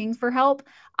asking for help.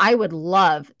 I would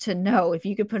love to know if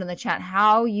you could put in the chat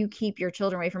how you keep your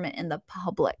children away from it in the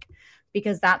public,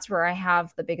 because that's where I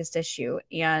have the biggest issue.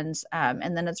 And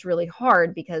then it's really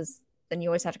hard because then you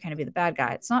always have to kind of be the bad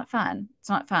guy. It's not fun. It's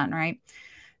not fun, right?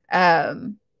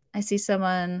 I see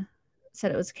someone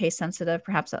said it was case sensitive.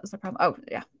 Perhaps that was the problem. Oh,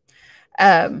 yeah.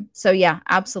 So yeah,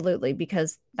 absolutely,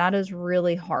 because that is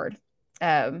really hard.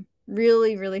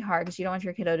 Really, really hard, because you don't want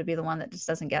your kiddo to be the one that just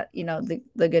doesn't get, the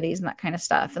goodies and that kind of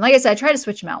stuff. And like I said, I try to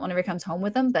switch him out whenever he comes home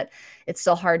with them, but it's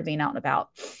still hard being out and about.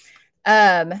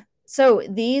 So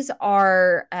these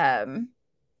are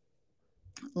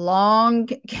long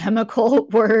chemical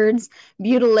words: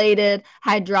 butylated,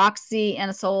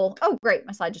 hydroxyanisole. Oh, great.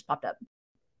 My slide just popped up.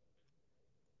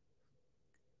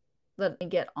 Let me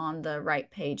get on the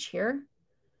right page here.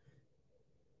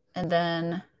 And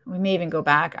then we may even go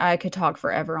back. I could talk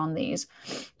forever on these.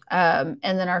 And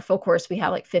then our full course, we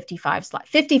have like 55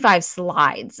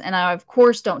 slides. And I, of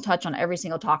course, don't touch on every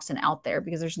single toxin out there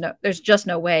because there's just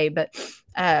no way. But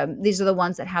these are the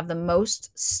ones that have the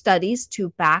most studies to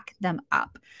back them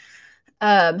up.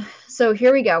 So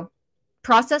here we go.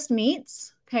 Processed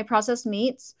meats. Okay, processed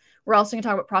meats. We're also going to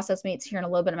talk about processed meats here in a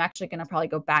little bit. I'm actually going to probably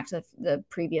go back to the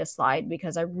previous slide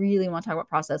because I really want to talk about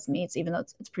processed meats, even though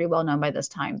it's pretty well known by this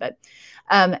time. But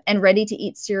and ready to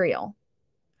eat cereal.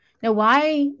 Now,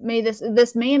 why may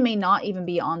this may and may not even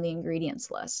be on the ingredients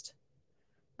list?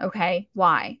 Okay,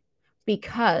 why?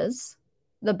 Because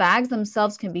the bags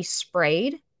themselves can be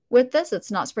sprayed with this.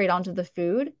 It's not sprayed onto the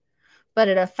food, but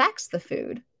it affects the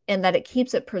food in that it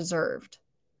keeps it preserved.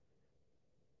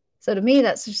 So to me,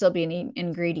 that should still be an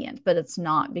ingredient, but it's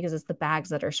not, because it's the bags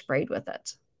that are sprayed with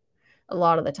it a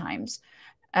lot of the times.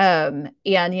 And,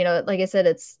 like I said,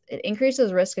 it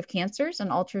increases risk of cancers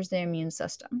and alters the immune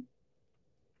system.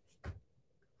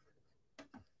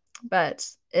 But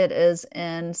it is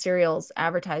in cereals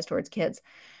advertised towards kids.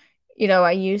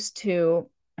 I used to,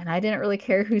 and I didn't really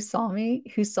care who saw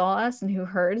us and who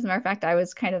heard. As a matter of fact, I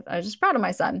was just proud of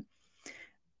my son.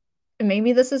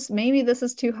 Maybe this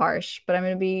is too harsh, but I'm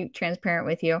going to be transparent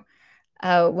with you.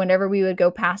 Whenever we would go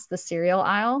past the cereal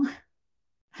aisle,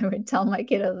 I would tell my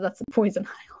kiddo that's a poison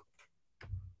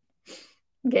aisle.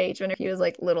 Gage, whenever he was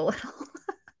like little.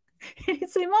 He'd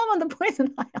say, "Mom, on the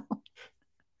poison aisle."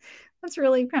 That's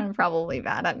really kind of probably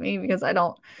bad at me because I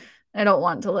don't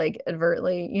want to like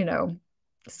advertently,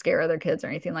 scare other kids or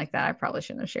anything like that. I probably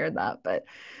shouldn't have shared that, but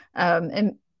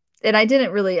and and I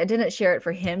didn't share it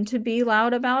for him to be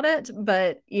loud about it,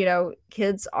 but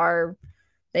kids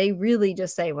they really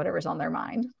just say whatever's on their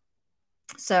mind.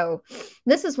 So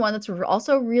this is one that's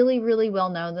also really, really well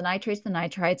known, the nitrates, the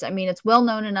nitrites. I mean, it's well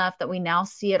known enough that we now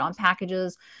see it on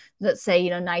packages that say,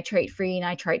 nitrate free,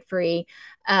 nitrite free.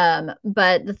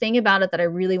 But the thing about it that I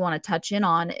really want to touch in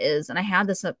on is, and I had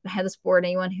this board,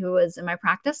 anyone who was in my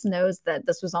practice knows that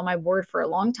this was on my board for a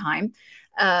long time.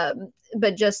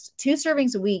 But just 2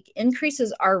 servings a week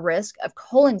increases our risk of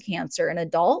colon cancer in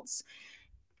adults.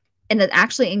 And it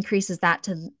actually increases that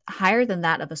to higher than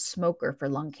that of a smoker for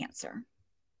lung cancer.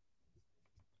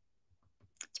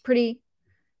 It's pretty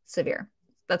severe.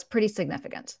 That's pretty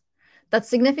significant. That's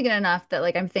significant enough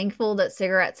that I'm thankful that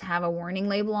cigarettes have a warning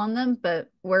label on them, but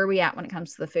where are we at when it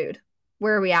comes to the food?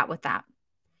 Where are we at with that?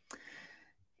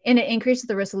 And it increases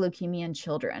the risk of leukemia in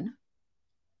children.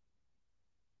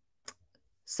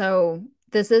 So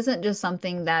this isn't just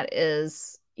something that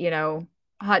is,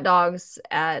 hot dogs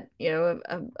at,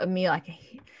 a meal.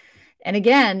 And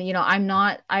again,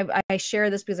 I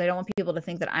share this because I don't want people to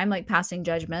think that I'm passing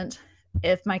judgment.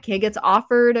 If my kid gets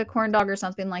offered a corn dog or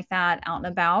something like that out and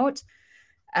about,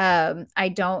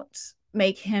 I don't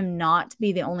make him not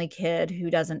be the only kid who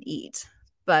doesn't eat,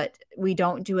 but we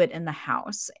don't do it in the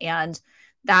house. And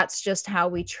that's just how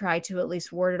we try to at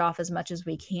least ward it off as much as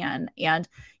we can. And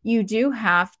you do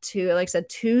have to, like I said,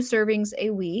 2 servings a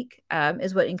week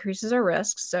is what increases our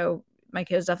risk. So my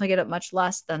kids definitely get up much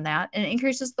less than that, and it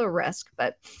increases the risk.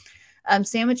 But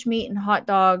sandwich meat and hot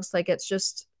dogs,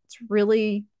 it's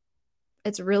really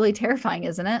terrifying,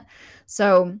 isn't it?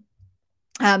 So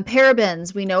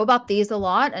parabens, we know about these a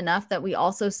lot, enough that we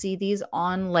also see these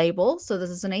on labels. So this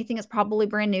isn't anything that's probably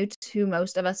brand new to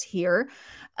most of us here.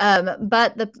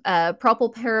 But the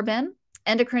propylparaben,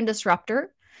 endocrine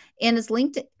disruptor, and is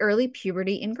linked to early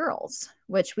puberty in girls,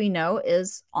 which we know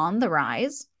is on the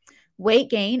rise.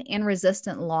 Weight gain and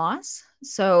resistant loss.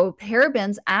 So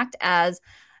parabens act as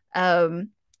endocrine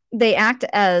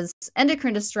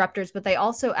disruptors, but they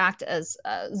also act as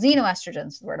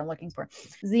xenoestrogens, the word I'm looking for.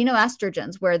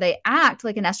 Xenoestrogens, where they act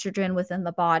like an estrogen within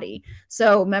the body.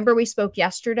 So remember we spoke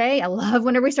yesterday. I love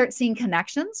whenever we start seeing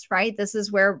connections, right?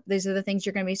 These are the things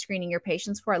you're going to be screening your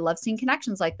patients for. I love seeing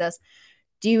connections like this.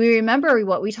 Do you remember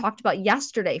what we talked about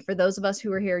yesterday? For those of us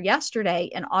who were here yesterday,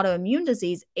 in autoimmune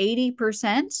disease,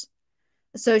 80%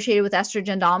 associated with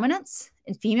estrogen dominance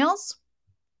in females,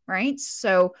 right?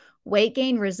 So weight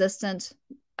gain, resistant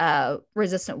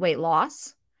weight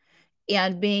loss,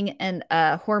 and being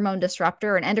a hormone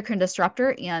disruptor, an endocrine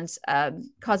disruptor, and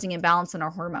causing imbalance in our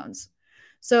hormones.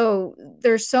 So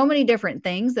there's so many different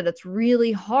things that it's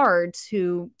really hard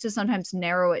to sometimes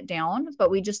narrow it down, but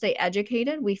we just stay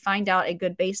educated. We find out a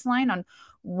good baseline on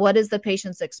what is the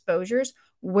patient's exposures,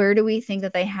 where do we think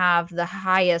that they have the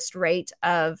highest rate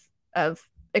of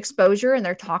exposure and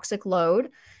their toxic load,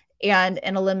 and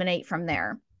eliminate from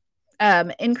there.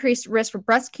 Increased risk for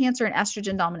breast cancer and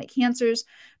estrogen dominant cancers.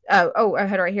 I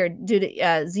had it right here, due to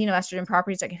xenoestrogen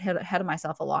properties. I get ahead of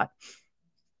myself a lot.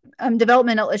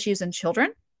 Developmental issues in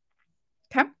children.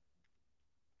 Okay.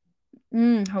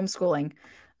 Homeschooling.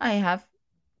 I have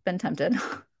been tempted.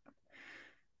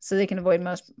 So they can avoid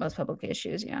most public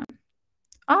issues. Yeah.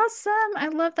 Awesome. I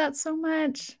love that so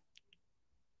much.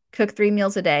 Cook 3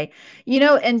 meals a day.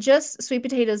 And just sweet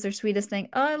potatoes, their sweetest thing.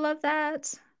 Oh, I love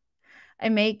that. I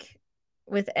make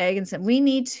with egg and some.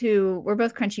 We're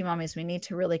both crunchy mommies. We need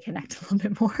to really connect a little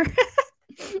bit more.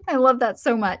 I love that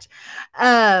so much.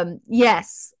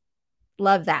 Yes.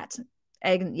 Love that.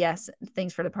 Egg, yes.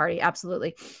 Things for the party.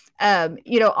 Absolutely.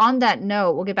 On that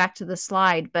note, we'll get back to the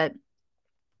slide, but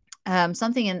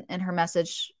something in her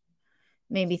message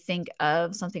made me think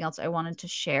of something else I wanted to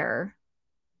share.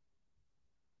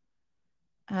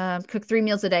 Cook 3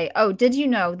 meals a day. Oh, did you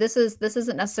know this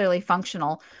isn't necessarily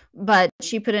functional, but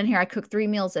she put in here, I cook 3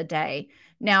 meals a day.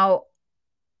 Now,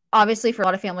 obviously for a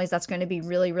lot of families, that's going to be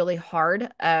really, really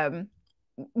hard.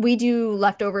 We do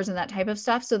leftovers and that type of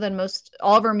stuff. So then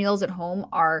all of our meals at home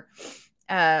are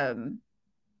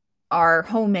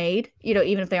homemade,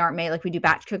 even if they aren't made, we do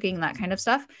batch cooking and that kind of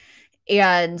stuff.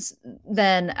 And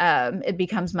then it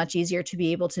becomes much easier to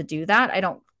be able to do that. I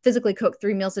don't physically cook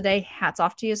 3 meals a day. Hats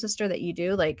off to you, sister, that you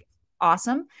do.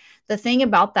 Awesome. The thing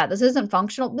about that, this isn't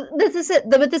functional, but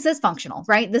this is functional,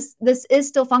 right? This is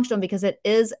still functional because it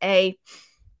is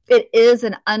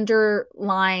an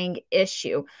underlying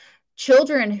issue.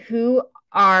 Children who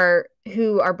are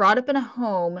brought up in a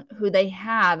home who they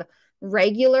have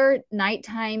regular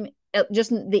nighttime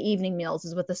just the evening meals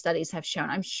is what the studies have shown.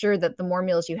 I'm sure that the more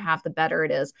meals you have, the better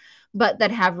it is, but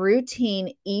that have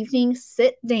routine evening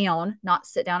sit down, not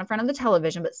sit down in front of the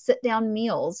television, but sit down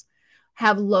meals,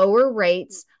 have lower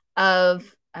rates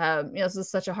of, this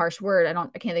is such a harsh word. I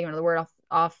can't think of the word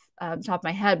off the top of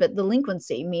my head, but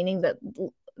delinquency, meaning that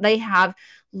they have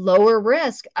lower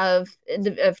risk of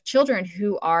children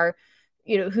who are,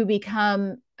 who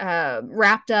become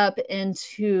wrapped up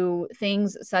into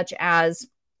things such as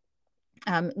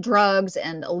drugs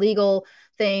and illegal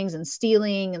things and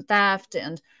stealing and theft.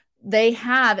 And they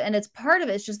have, and it's part of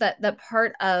it, it's just that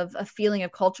part of a feeling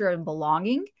of culture and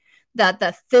belonging,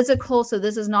 that physical. So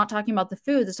this is not talking about the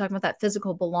food. This is talking about that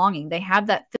physical belonging. They have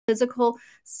that physical,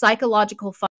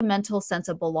 psychological, fundamental sense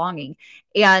of belonging.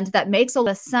 And that makes a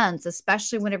lot of sense,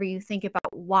 especially whenever you think about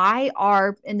why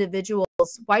do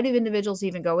individuals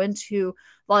even go into,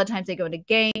 a lot of times they go into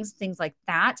gangs, things like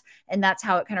that. And that's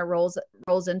how it kind of rolls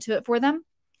into it for them.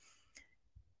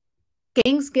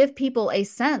 Gangs give people a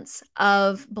sense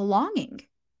of belonging.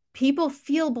 People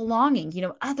feel belonging.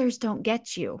 Others don't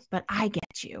get you, but I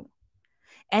get you.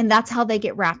 And that's how they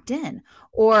get wrapped in.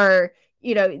 Or,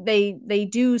 they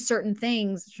do certain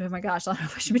things. Oh my gosh, I don't know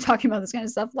if I should be talking about this kind of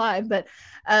stuff live, but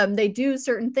they do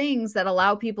certain things that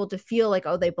allow people to feel like,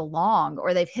 oh, they belong,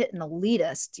 or they've hit an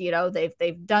elitist.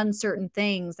 They've done certain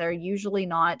things that are usually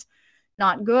not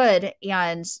good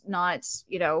and not,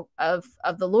 of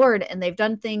the Lord. And they've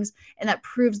done things, and that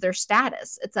proves their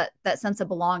status. It's that sense of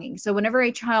belonging. So whenever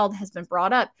a child has been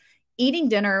brought up eating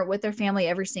dinner with their family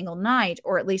every single night,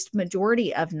 or at least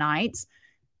majority of nights,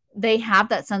 they have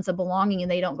that sense of belonging,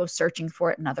 and they don't go searching for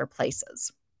it in other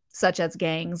places, such as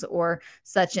gangs, or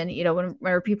such in,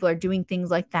 whenever people are doing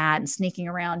things like that and sneaking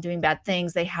around doing bad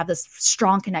things, they have this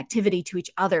strong connectivity to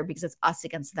each other because it's us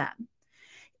against them.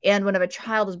 And whenever a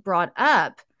child is brought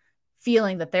up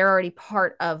feeling that they're already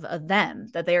part of them,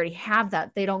 that they already have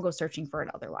that, they don't go searching for it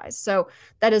otherwise. So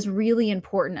that is really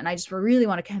important. And I just really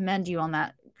want to commend you on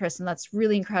that, Kristen. That's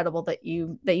really incredible that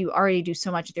you already do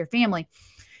so much with your family,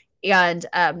 and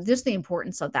just the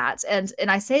importance of that. And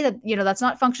I say that, that's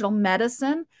not functional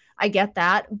medicine. I get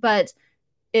that, but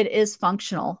it is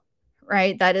functional,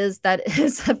 right? That is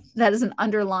an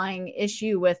underlying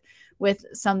issue with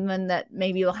someone that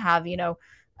maybe will have,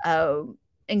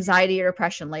 anxiety or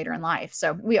depression later in life.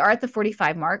 So we are at the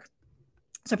 45 mark.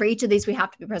 So for each of these, we have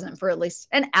to be present for at least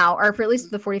an hour, or for at least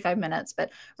the 45 minutes,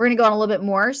 but we're going to go on a little bit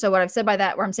more. So what I'm saying by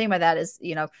that is,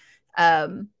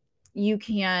 you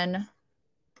can,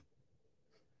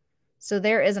 so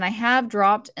there is, and I have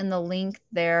dropped in the link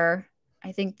there,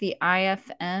 I think the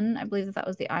IFN, I believe that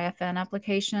was the IFN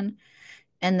application.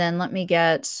 And then let me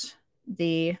get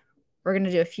we're going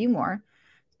to do a few more,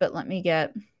 but let me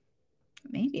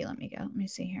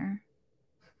see here.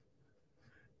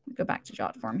 Go back to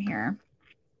JotForm here.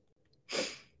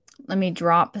 Let me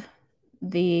drop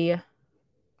the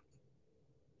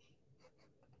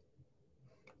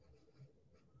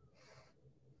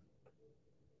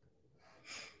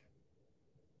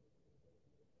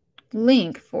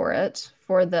link for it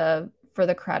for the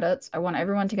credits. I want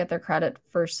everyone to get their credit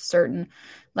for certain.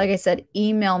 Like I said,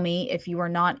 email me if you are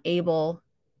not able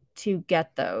to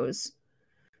get those.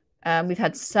 We've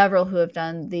had several who have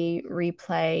done the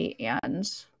replay, and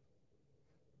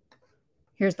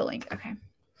here's the link. Okay.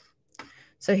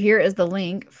 So here is the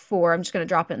link I'm just going to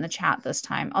drop it in the chat this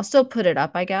time. I'll still put it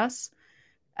up, I guess.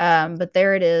 But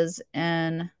there it is.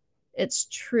 And it's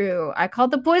true. I called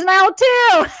the poison owl too.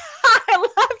 I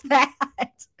love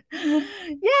that.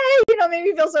 Yay. Made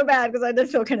me feel so bad because I did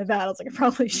feel kind of bad. I was like, I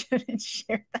probably shouldn't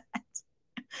share that.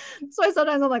 So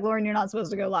sometimes I'm like, Lauren, you're not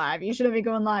supposed to go live. You shouldn't be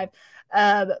going live.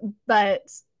 But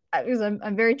because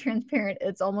I'm very transparent,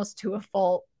 it's almost to a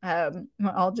fault.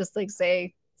 I'll just like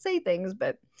say things,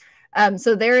 but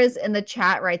so there is in the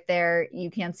chat right there.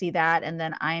 You can see that. And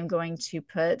then I am going to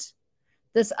put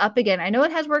this up again. I know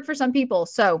it has worked for some people.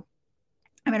 So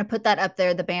I'm going to put that up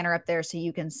there, the banner up there, so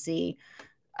you can see,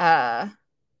 that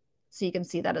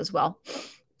as well.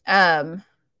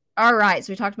 All right.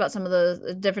 So we talked about some of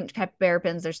the different capybara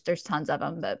pins. There's tons of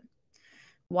them, but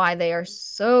why they are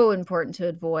so important to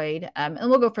avoid. And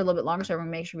we'll go for a little bit longer, so we're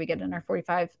going to make sure we get in our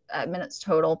 45 minutes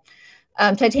total.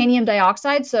 Titanium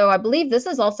dioxide. So I believe this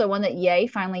is also one that Ye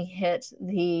finally hit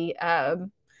the,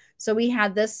 so we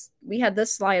had this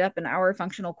slide up in our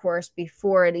functional course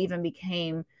before it even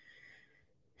became,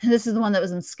 this is the one that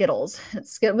was in Skittles,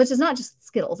 which is not just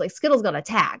Skittles, like Skittles got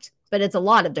attacked, but it's a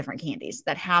lot of different candies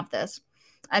that have this.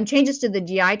 Changes to the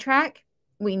GI tract.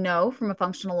 We know from a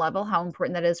functional level how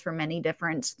important that is for many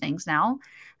different things now.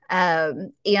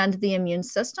 and the immune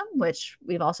system, which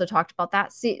we've also talked about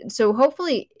that. See, so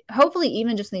hopefully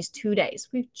even just in these 2 days,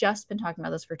 we've just been talking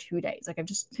about this for 2 days. Like I've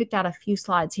just picked out a few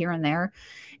slides here and there,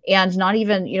 and not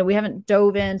even, we haven't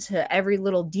dove into every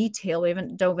little detail. We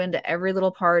haven't dove into every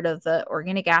little part of the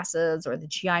organic acids or the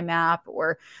GI map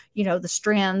or, the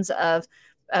strands of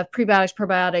prebiotics,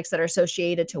 probiotics that are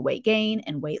associated to weight gain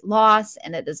and weight loss.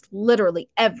 And it is literally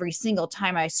every single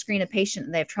time I screen a patient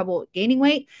and they have trouble gaining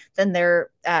weight, then they're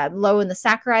low in the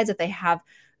saccharides. If they have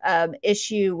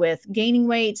issue with gaining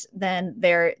weight, then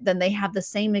they have the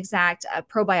same exact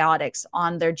probiotics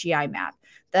on their GI map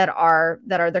that are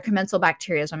their commensal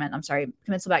bacteria.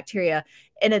 Commensal bacteria.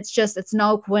 And it's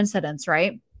no coincidence,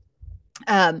 right?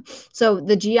 So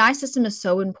the GI system is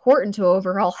so important to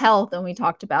overall health. And we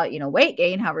talked about, weight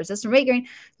gain, how resistant weight gain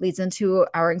leads into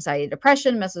our anxiety,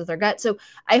 depression, messes with our gut. So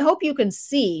I hope you can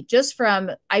see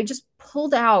I just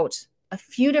pulled out a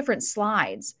few different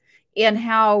slides and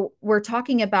how we're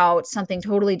talking about something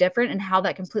totally different and how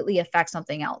that completely affects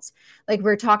something else. Like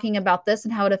we're talking about this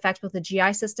and how it affects both the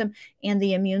GI system and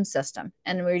the immune system.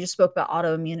 And we just spoke about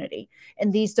autoimmunity.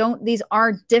 And these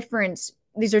are different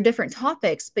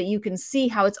topics, but you can see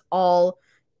how it all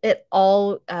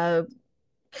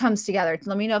comes together.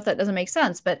 Let me know if that doesn't make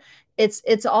sense, but it's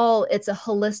a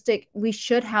holistic, we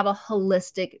should have a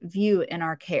holistic view in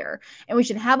our care. And we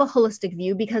should have a holistic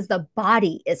view because the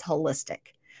body is holistic.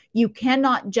 You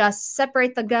cannot just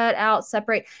separate the gut out,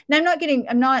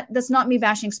 and that's not me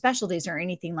bashing specialties or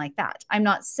anything like that. I'm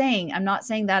not saying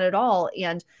that at all.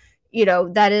 And,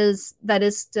 that is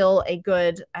still a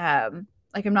good, I'm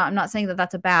not saying that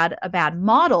that's a bad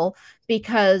model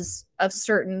because of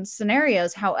certain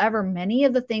scenarios. However, many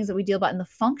of the things that we deal about in the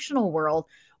functional world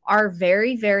are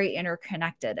very, very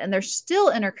interconnected, and they're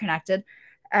still interconnected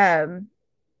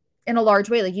in a large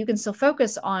way. Like you can still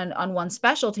focus on one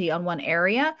specialty, on one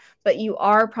area, but you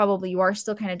are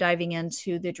still kind of diving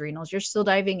into the adrenals. You're still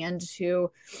diving into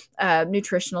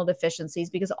nutritional deficiencies,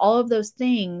 because all of those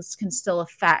things can still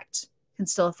affect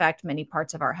many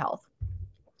parts of our health.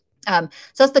 So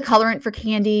that's the colorant for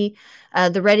candy,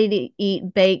 the ready to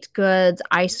eat baked goods,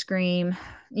 ice cream.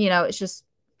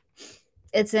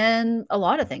 It's in a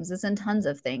lot of things. It's in tons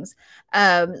of things.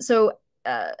 So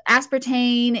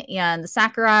aspartame and the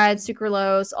saccharides,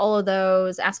 sucralose, all of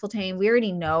those, aspartame, we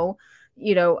already know,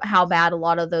 how bad a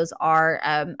lot of those are.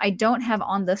 I don't have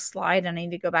on this slide, and I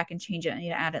need to go back and change it. I need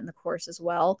to add it in the course as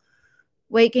well.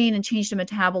 Weight gain and change to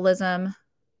metabolism.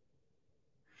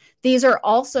 These are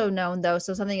also known, though,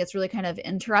 so something that's really kind of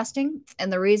interesting,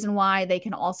 and the reason why they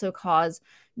can also cause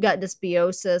gut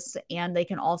dysbiosis, and they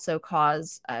can also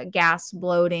cause gas,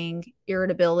 bloating,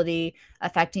 irritability,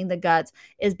 affecting the guts,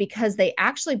 is because they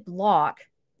actually block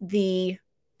the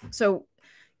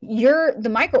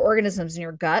microorganisms in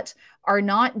your gut are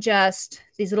not just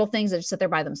these little things that just sit there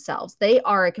by themselves. They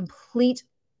are a complete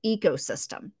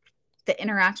ecosystem that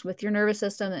interacts with your nervous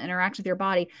system, that interacts with your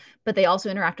body, but they also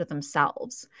interact with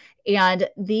themselves. And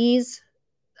these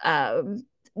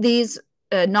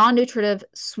non-nutritive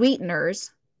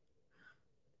sweeteners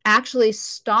actually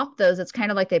stop those. It's kind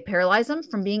of like they paralyze them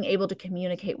from being able to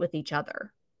communicate with each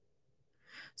other.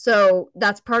 So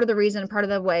that's part of the reason, part of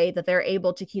the way that they're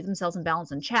able to keep themselves in balance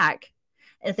and check.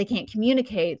 And if they can't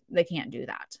communicate, they can't do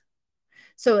that.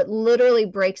 So it literally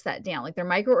breaks that down. Like their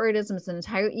microorganism is an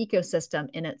entire ecosystem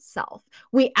in itself.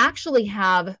 We actually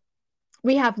have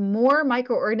more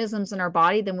microorganisms in our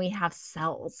body than we have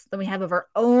cells, than we have of our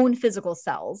own physical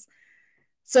cells.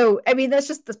 So, I mean, that's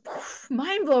just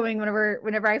mind blowing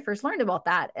whenever I first learned about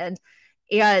that. And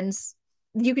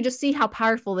you can just see how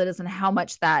powerful it is and how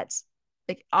much that,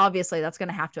 like, obviously that's going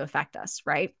to have to affect us,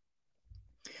 right?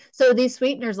 So these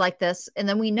sweeteners like this, and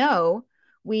then we know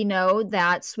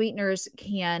that sweeteners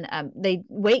can, they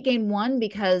weight gain one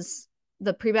because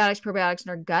the prebiotics, probiotics in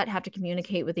our gut have to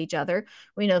communicate with each other.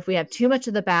 We know if we have too much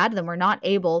of the bad, then we're not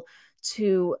able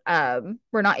to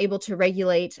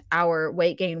regulate our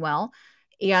weight gain well.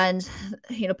 And,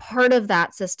 part of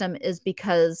that system is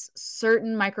because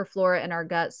certain microflora in our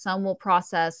gut, some will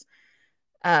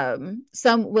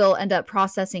end up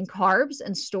processing carbs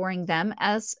and storing them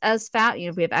as fat.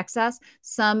 If we have excess,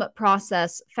 some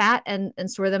process fat and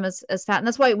store them as fat. And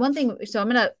that's why one thing, this is what I'm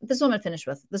going to finish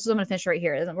with. This is what I'm going to finish right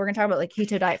here. We're going to talk about like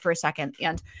keto diet for a second.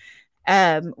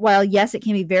 And while yes, it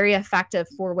can be very effective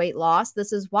for weight loss,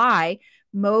 this is why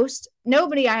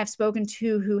nobody I have spoken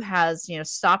to who has,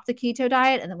 stopped the keto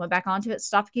diet and then went back onto it,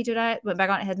 stopped the keto diet, went back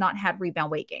on it, has not had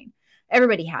rebound weight gain.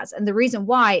 Everybody has. And the reason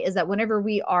why is that whenever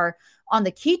we are on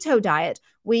the keto diet,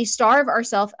 we starve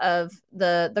ourselves of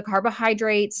the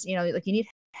carbohydrates, like you need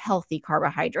healthy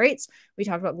carbohydrates. We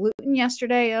talked about gluten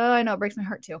yesterday. Oh, I know it breaks my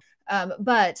heart too.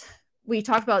 But we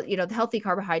talked about, the healthy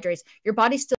carbohydrates. Your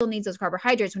body still needs those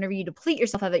carbohydrates. Whenever you deplete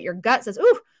yourself of it, your gut says,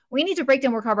 ooh, we need to break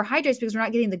down more carbohydrates because we're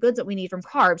not getting the goods that we need from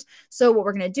carbs. So what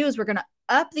we're going to do is we're going to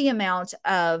up the amount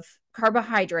of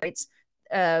carbohydrates,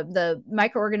 the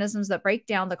microorganisms that break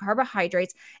down the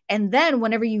carbohydrates. And then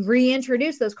whenever you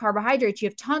reintroduce those carbohydrates, you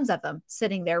have tons of them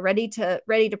sitting there ready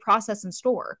to process and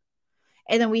store.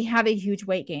 And then we have a huge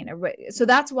weight gain. So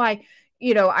that's why,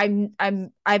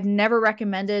 I've never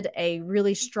recommended a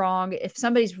really strong, if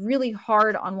somebody's really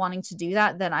hard on wanting to do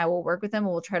that, then I will work with them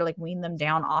and we'll try to wean them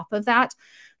down off of that.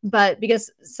 But because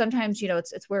sometimes,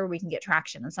 it's where we can get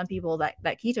traction. And some people that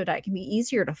keto diet can be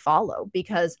easier to follow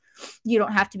because you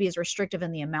don't have to be as restrictive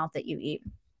in the amount that you eat.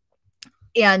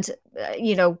 And,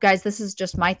 guys, this is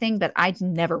just my thing, but I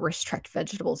never restrict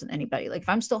vegetables in anybody. If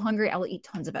I'm still hungry, I will eat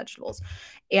tons of vegetables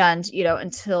and,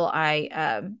 until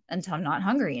I'm not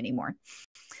hungry anymore.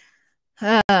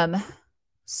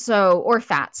 Or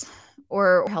fats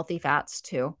or healthy fats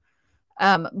too.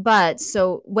 But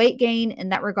so weight gain in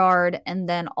that regard. And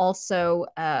then also,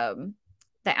 the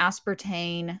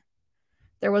aspartame.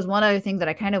 There was one other thing that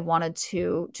I kind of wanted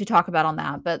to talk about on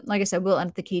that, but like I said, we'll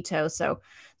end the keto. So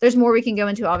there's more we can go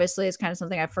into. Obviously, it's kind of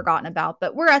something I've forgotten about,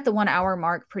 but we're at the 1 hour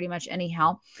mark pretty much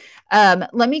anyhow.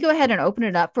 Let me go ahead and open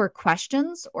it up for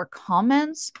questions or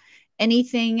comments.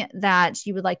 Anything that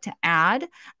you would like to add.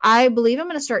 I believe I'm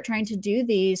going to start trying to do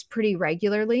these pretty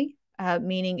regularly,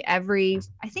 meaning I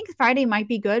think Friday might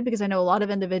be good because I know a lot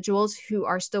of individuals who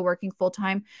are still working full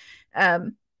time.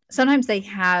 Sometimes they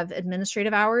have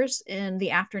administrative hours in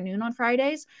the afternoon on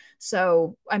Fridays.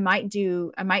 So I might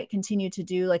continue to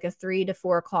do a 3 to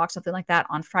 4 o'clock, something like that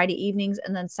on Friday evenings.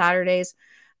 And then Saturdays,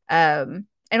 I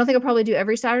don't think I'll probably do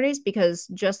every Saturdays because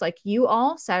just like you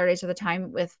all, Saturdays are the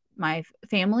time with my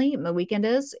family, my weekend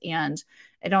is, and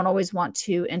I don't always want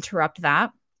to interrupt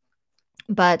that.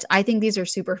 But I think these are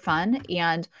super fun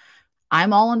and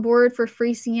I'm all on board for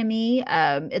free CME.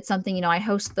 It's something, I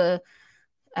host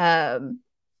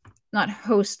not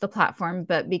host the platform,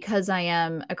 but because I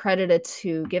am accredited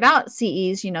to give out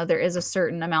CEs, there is a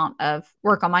certain amount of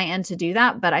work on my end to do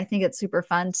that. But I think it's super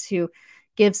fun to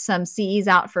give some CEs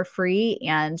out for free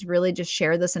and really just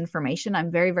share this information.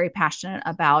 I'm very, very passionate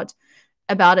about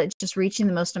it, just reaching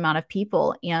the most amount of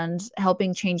people and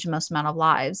helping change the most amount of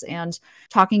lives. And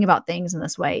talking about things in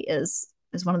this way is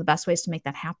one of the best ways to make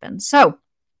that happen. So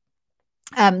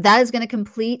that is going to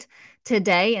complete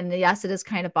today. And yes, it is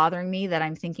kind of bothering me that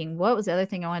I'm thinking, what was the other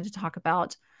thing I wanted to talk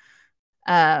about?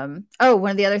 One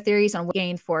of the other theories on weight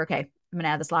gain okay, I'm going to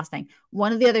add this last thing.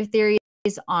 One of the other theories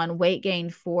on weight gain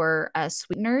for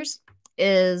sweeteners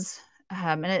is,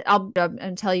 I'll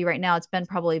tell you right now, it's been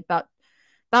probably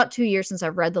about 2 years since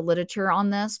I've read the literature on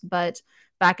this, but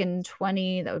back in that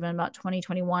would have been about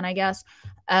 2021, I guess.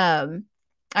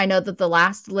 I know that the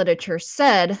last literature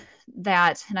said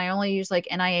that, and I only use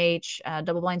NIH,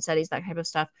 double-blind studies, that type of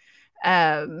stuff,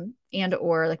 and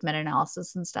or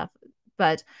meta-analysis and stuff,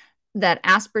 but that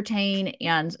aspartame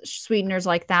and sweeteners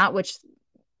like that, which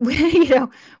we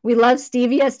love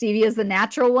stevia. Stevia is the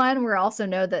natural one. We also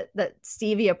know that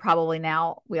stevia probably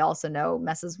now we also know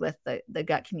messes with the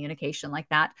gut communication like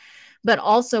that. But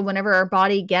also whenever our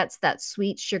body gets that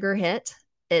sweet sugar hit,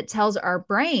 it tells our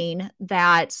brain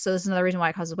that, so this is another reason why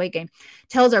it causes weight gain,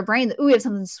 tells our brain that, we have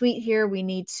something sweet here. We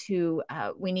need to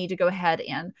go ahead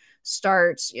and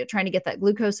start trying to get that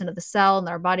glucose into the cell, and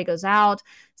our body goes out,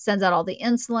 sends out all the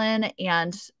insulin,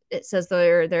 and it says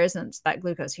there isn't that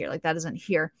glucose here, that isn't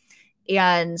here.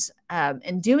 And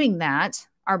in doing that,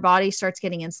 our body starts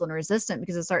getting insulin resistant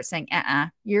because it starts saying,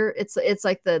 it's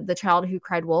like the child who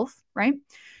cried wolf, right?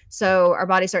 So our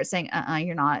body starts saying,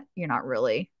 you're not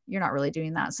really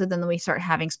doing that. So then we start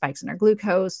having spikes in our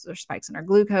glucose, or spikes in our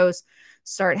glucose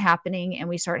start happening, and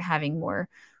we start having more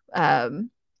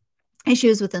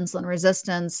issues with insulin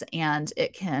resistance, and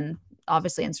it can,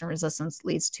 obviously insulin resistance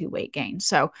leads to weight gain.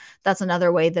 So that's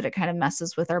another way that it kind of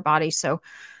messes with our body. So,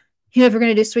 if we're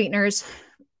going to do sweeteners,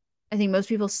 I think most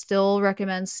people still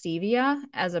recommend stevia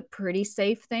as a pretty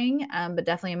safe thing, but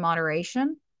definitely in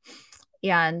moderation.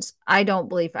 And I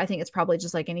think it's probably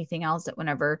just like anything else, that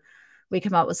whenever we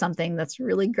come up with something that's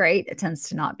really great, it tends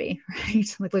to not be,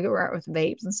 right? Look at where we're at with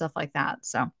vapes and stuff like that.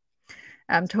 So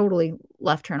I'm totally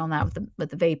left turn on that with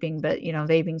the vaping, but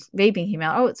vaping came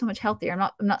out, it's so much healthier. I'm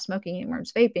not smoking anymore, I'm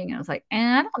just vaping. And I was like,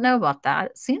 I don't know about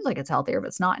that. It seems like it's healthier, but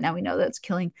it's not. Now we know that it's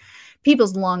killing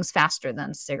people's lungs faster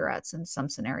than cigarettes in some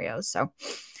scenarios. So,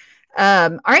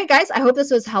 all right, guys, I hope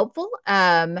this was helpful.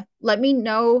 Please let me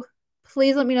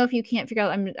know if you can't figure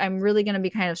out, I'm really going to be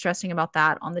kind of stressing about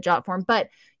that on the job form, but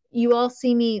you all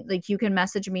see me, like you can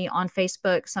message me on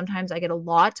Facebook. Sometimes I get a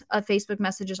lot of Facebook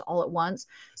messages all at once,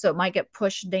 so it might get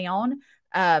pushed down.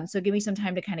 So give me some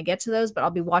time to kind of get to those, but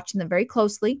I'll be watching them very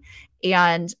closely.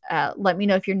 And let me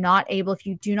know if you're not able, if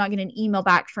you do not get an email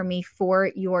back from me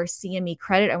for your CME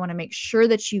credit. I want to make sure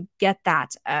that you get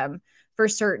that for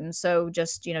certain. So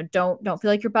just, don't feel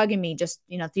like you're bugging me. Just,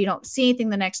 if you don't see anything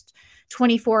the next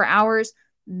 24 hours,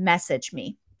 message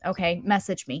me. Okay,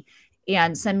 message me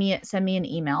and send me an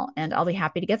email, and I'll be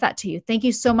happy to get that to you. Thank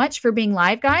you so much for being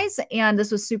live, guys. And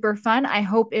this was super fun. I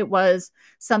hope it was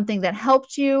something that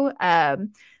helped you.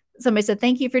 Somebody said,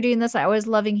 thank you for doing this. I always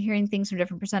loving hearing things from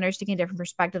different presenters to gain different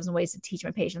perspectives and ways to teach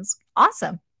my patients.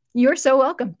 Awesome. You're so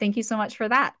welcome. Thank you so much for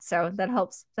that. So that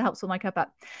helps with my cup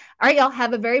up. All right, y'all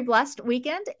have a very blessed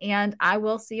weekend, and I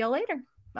will see y'all later.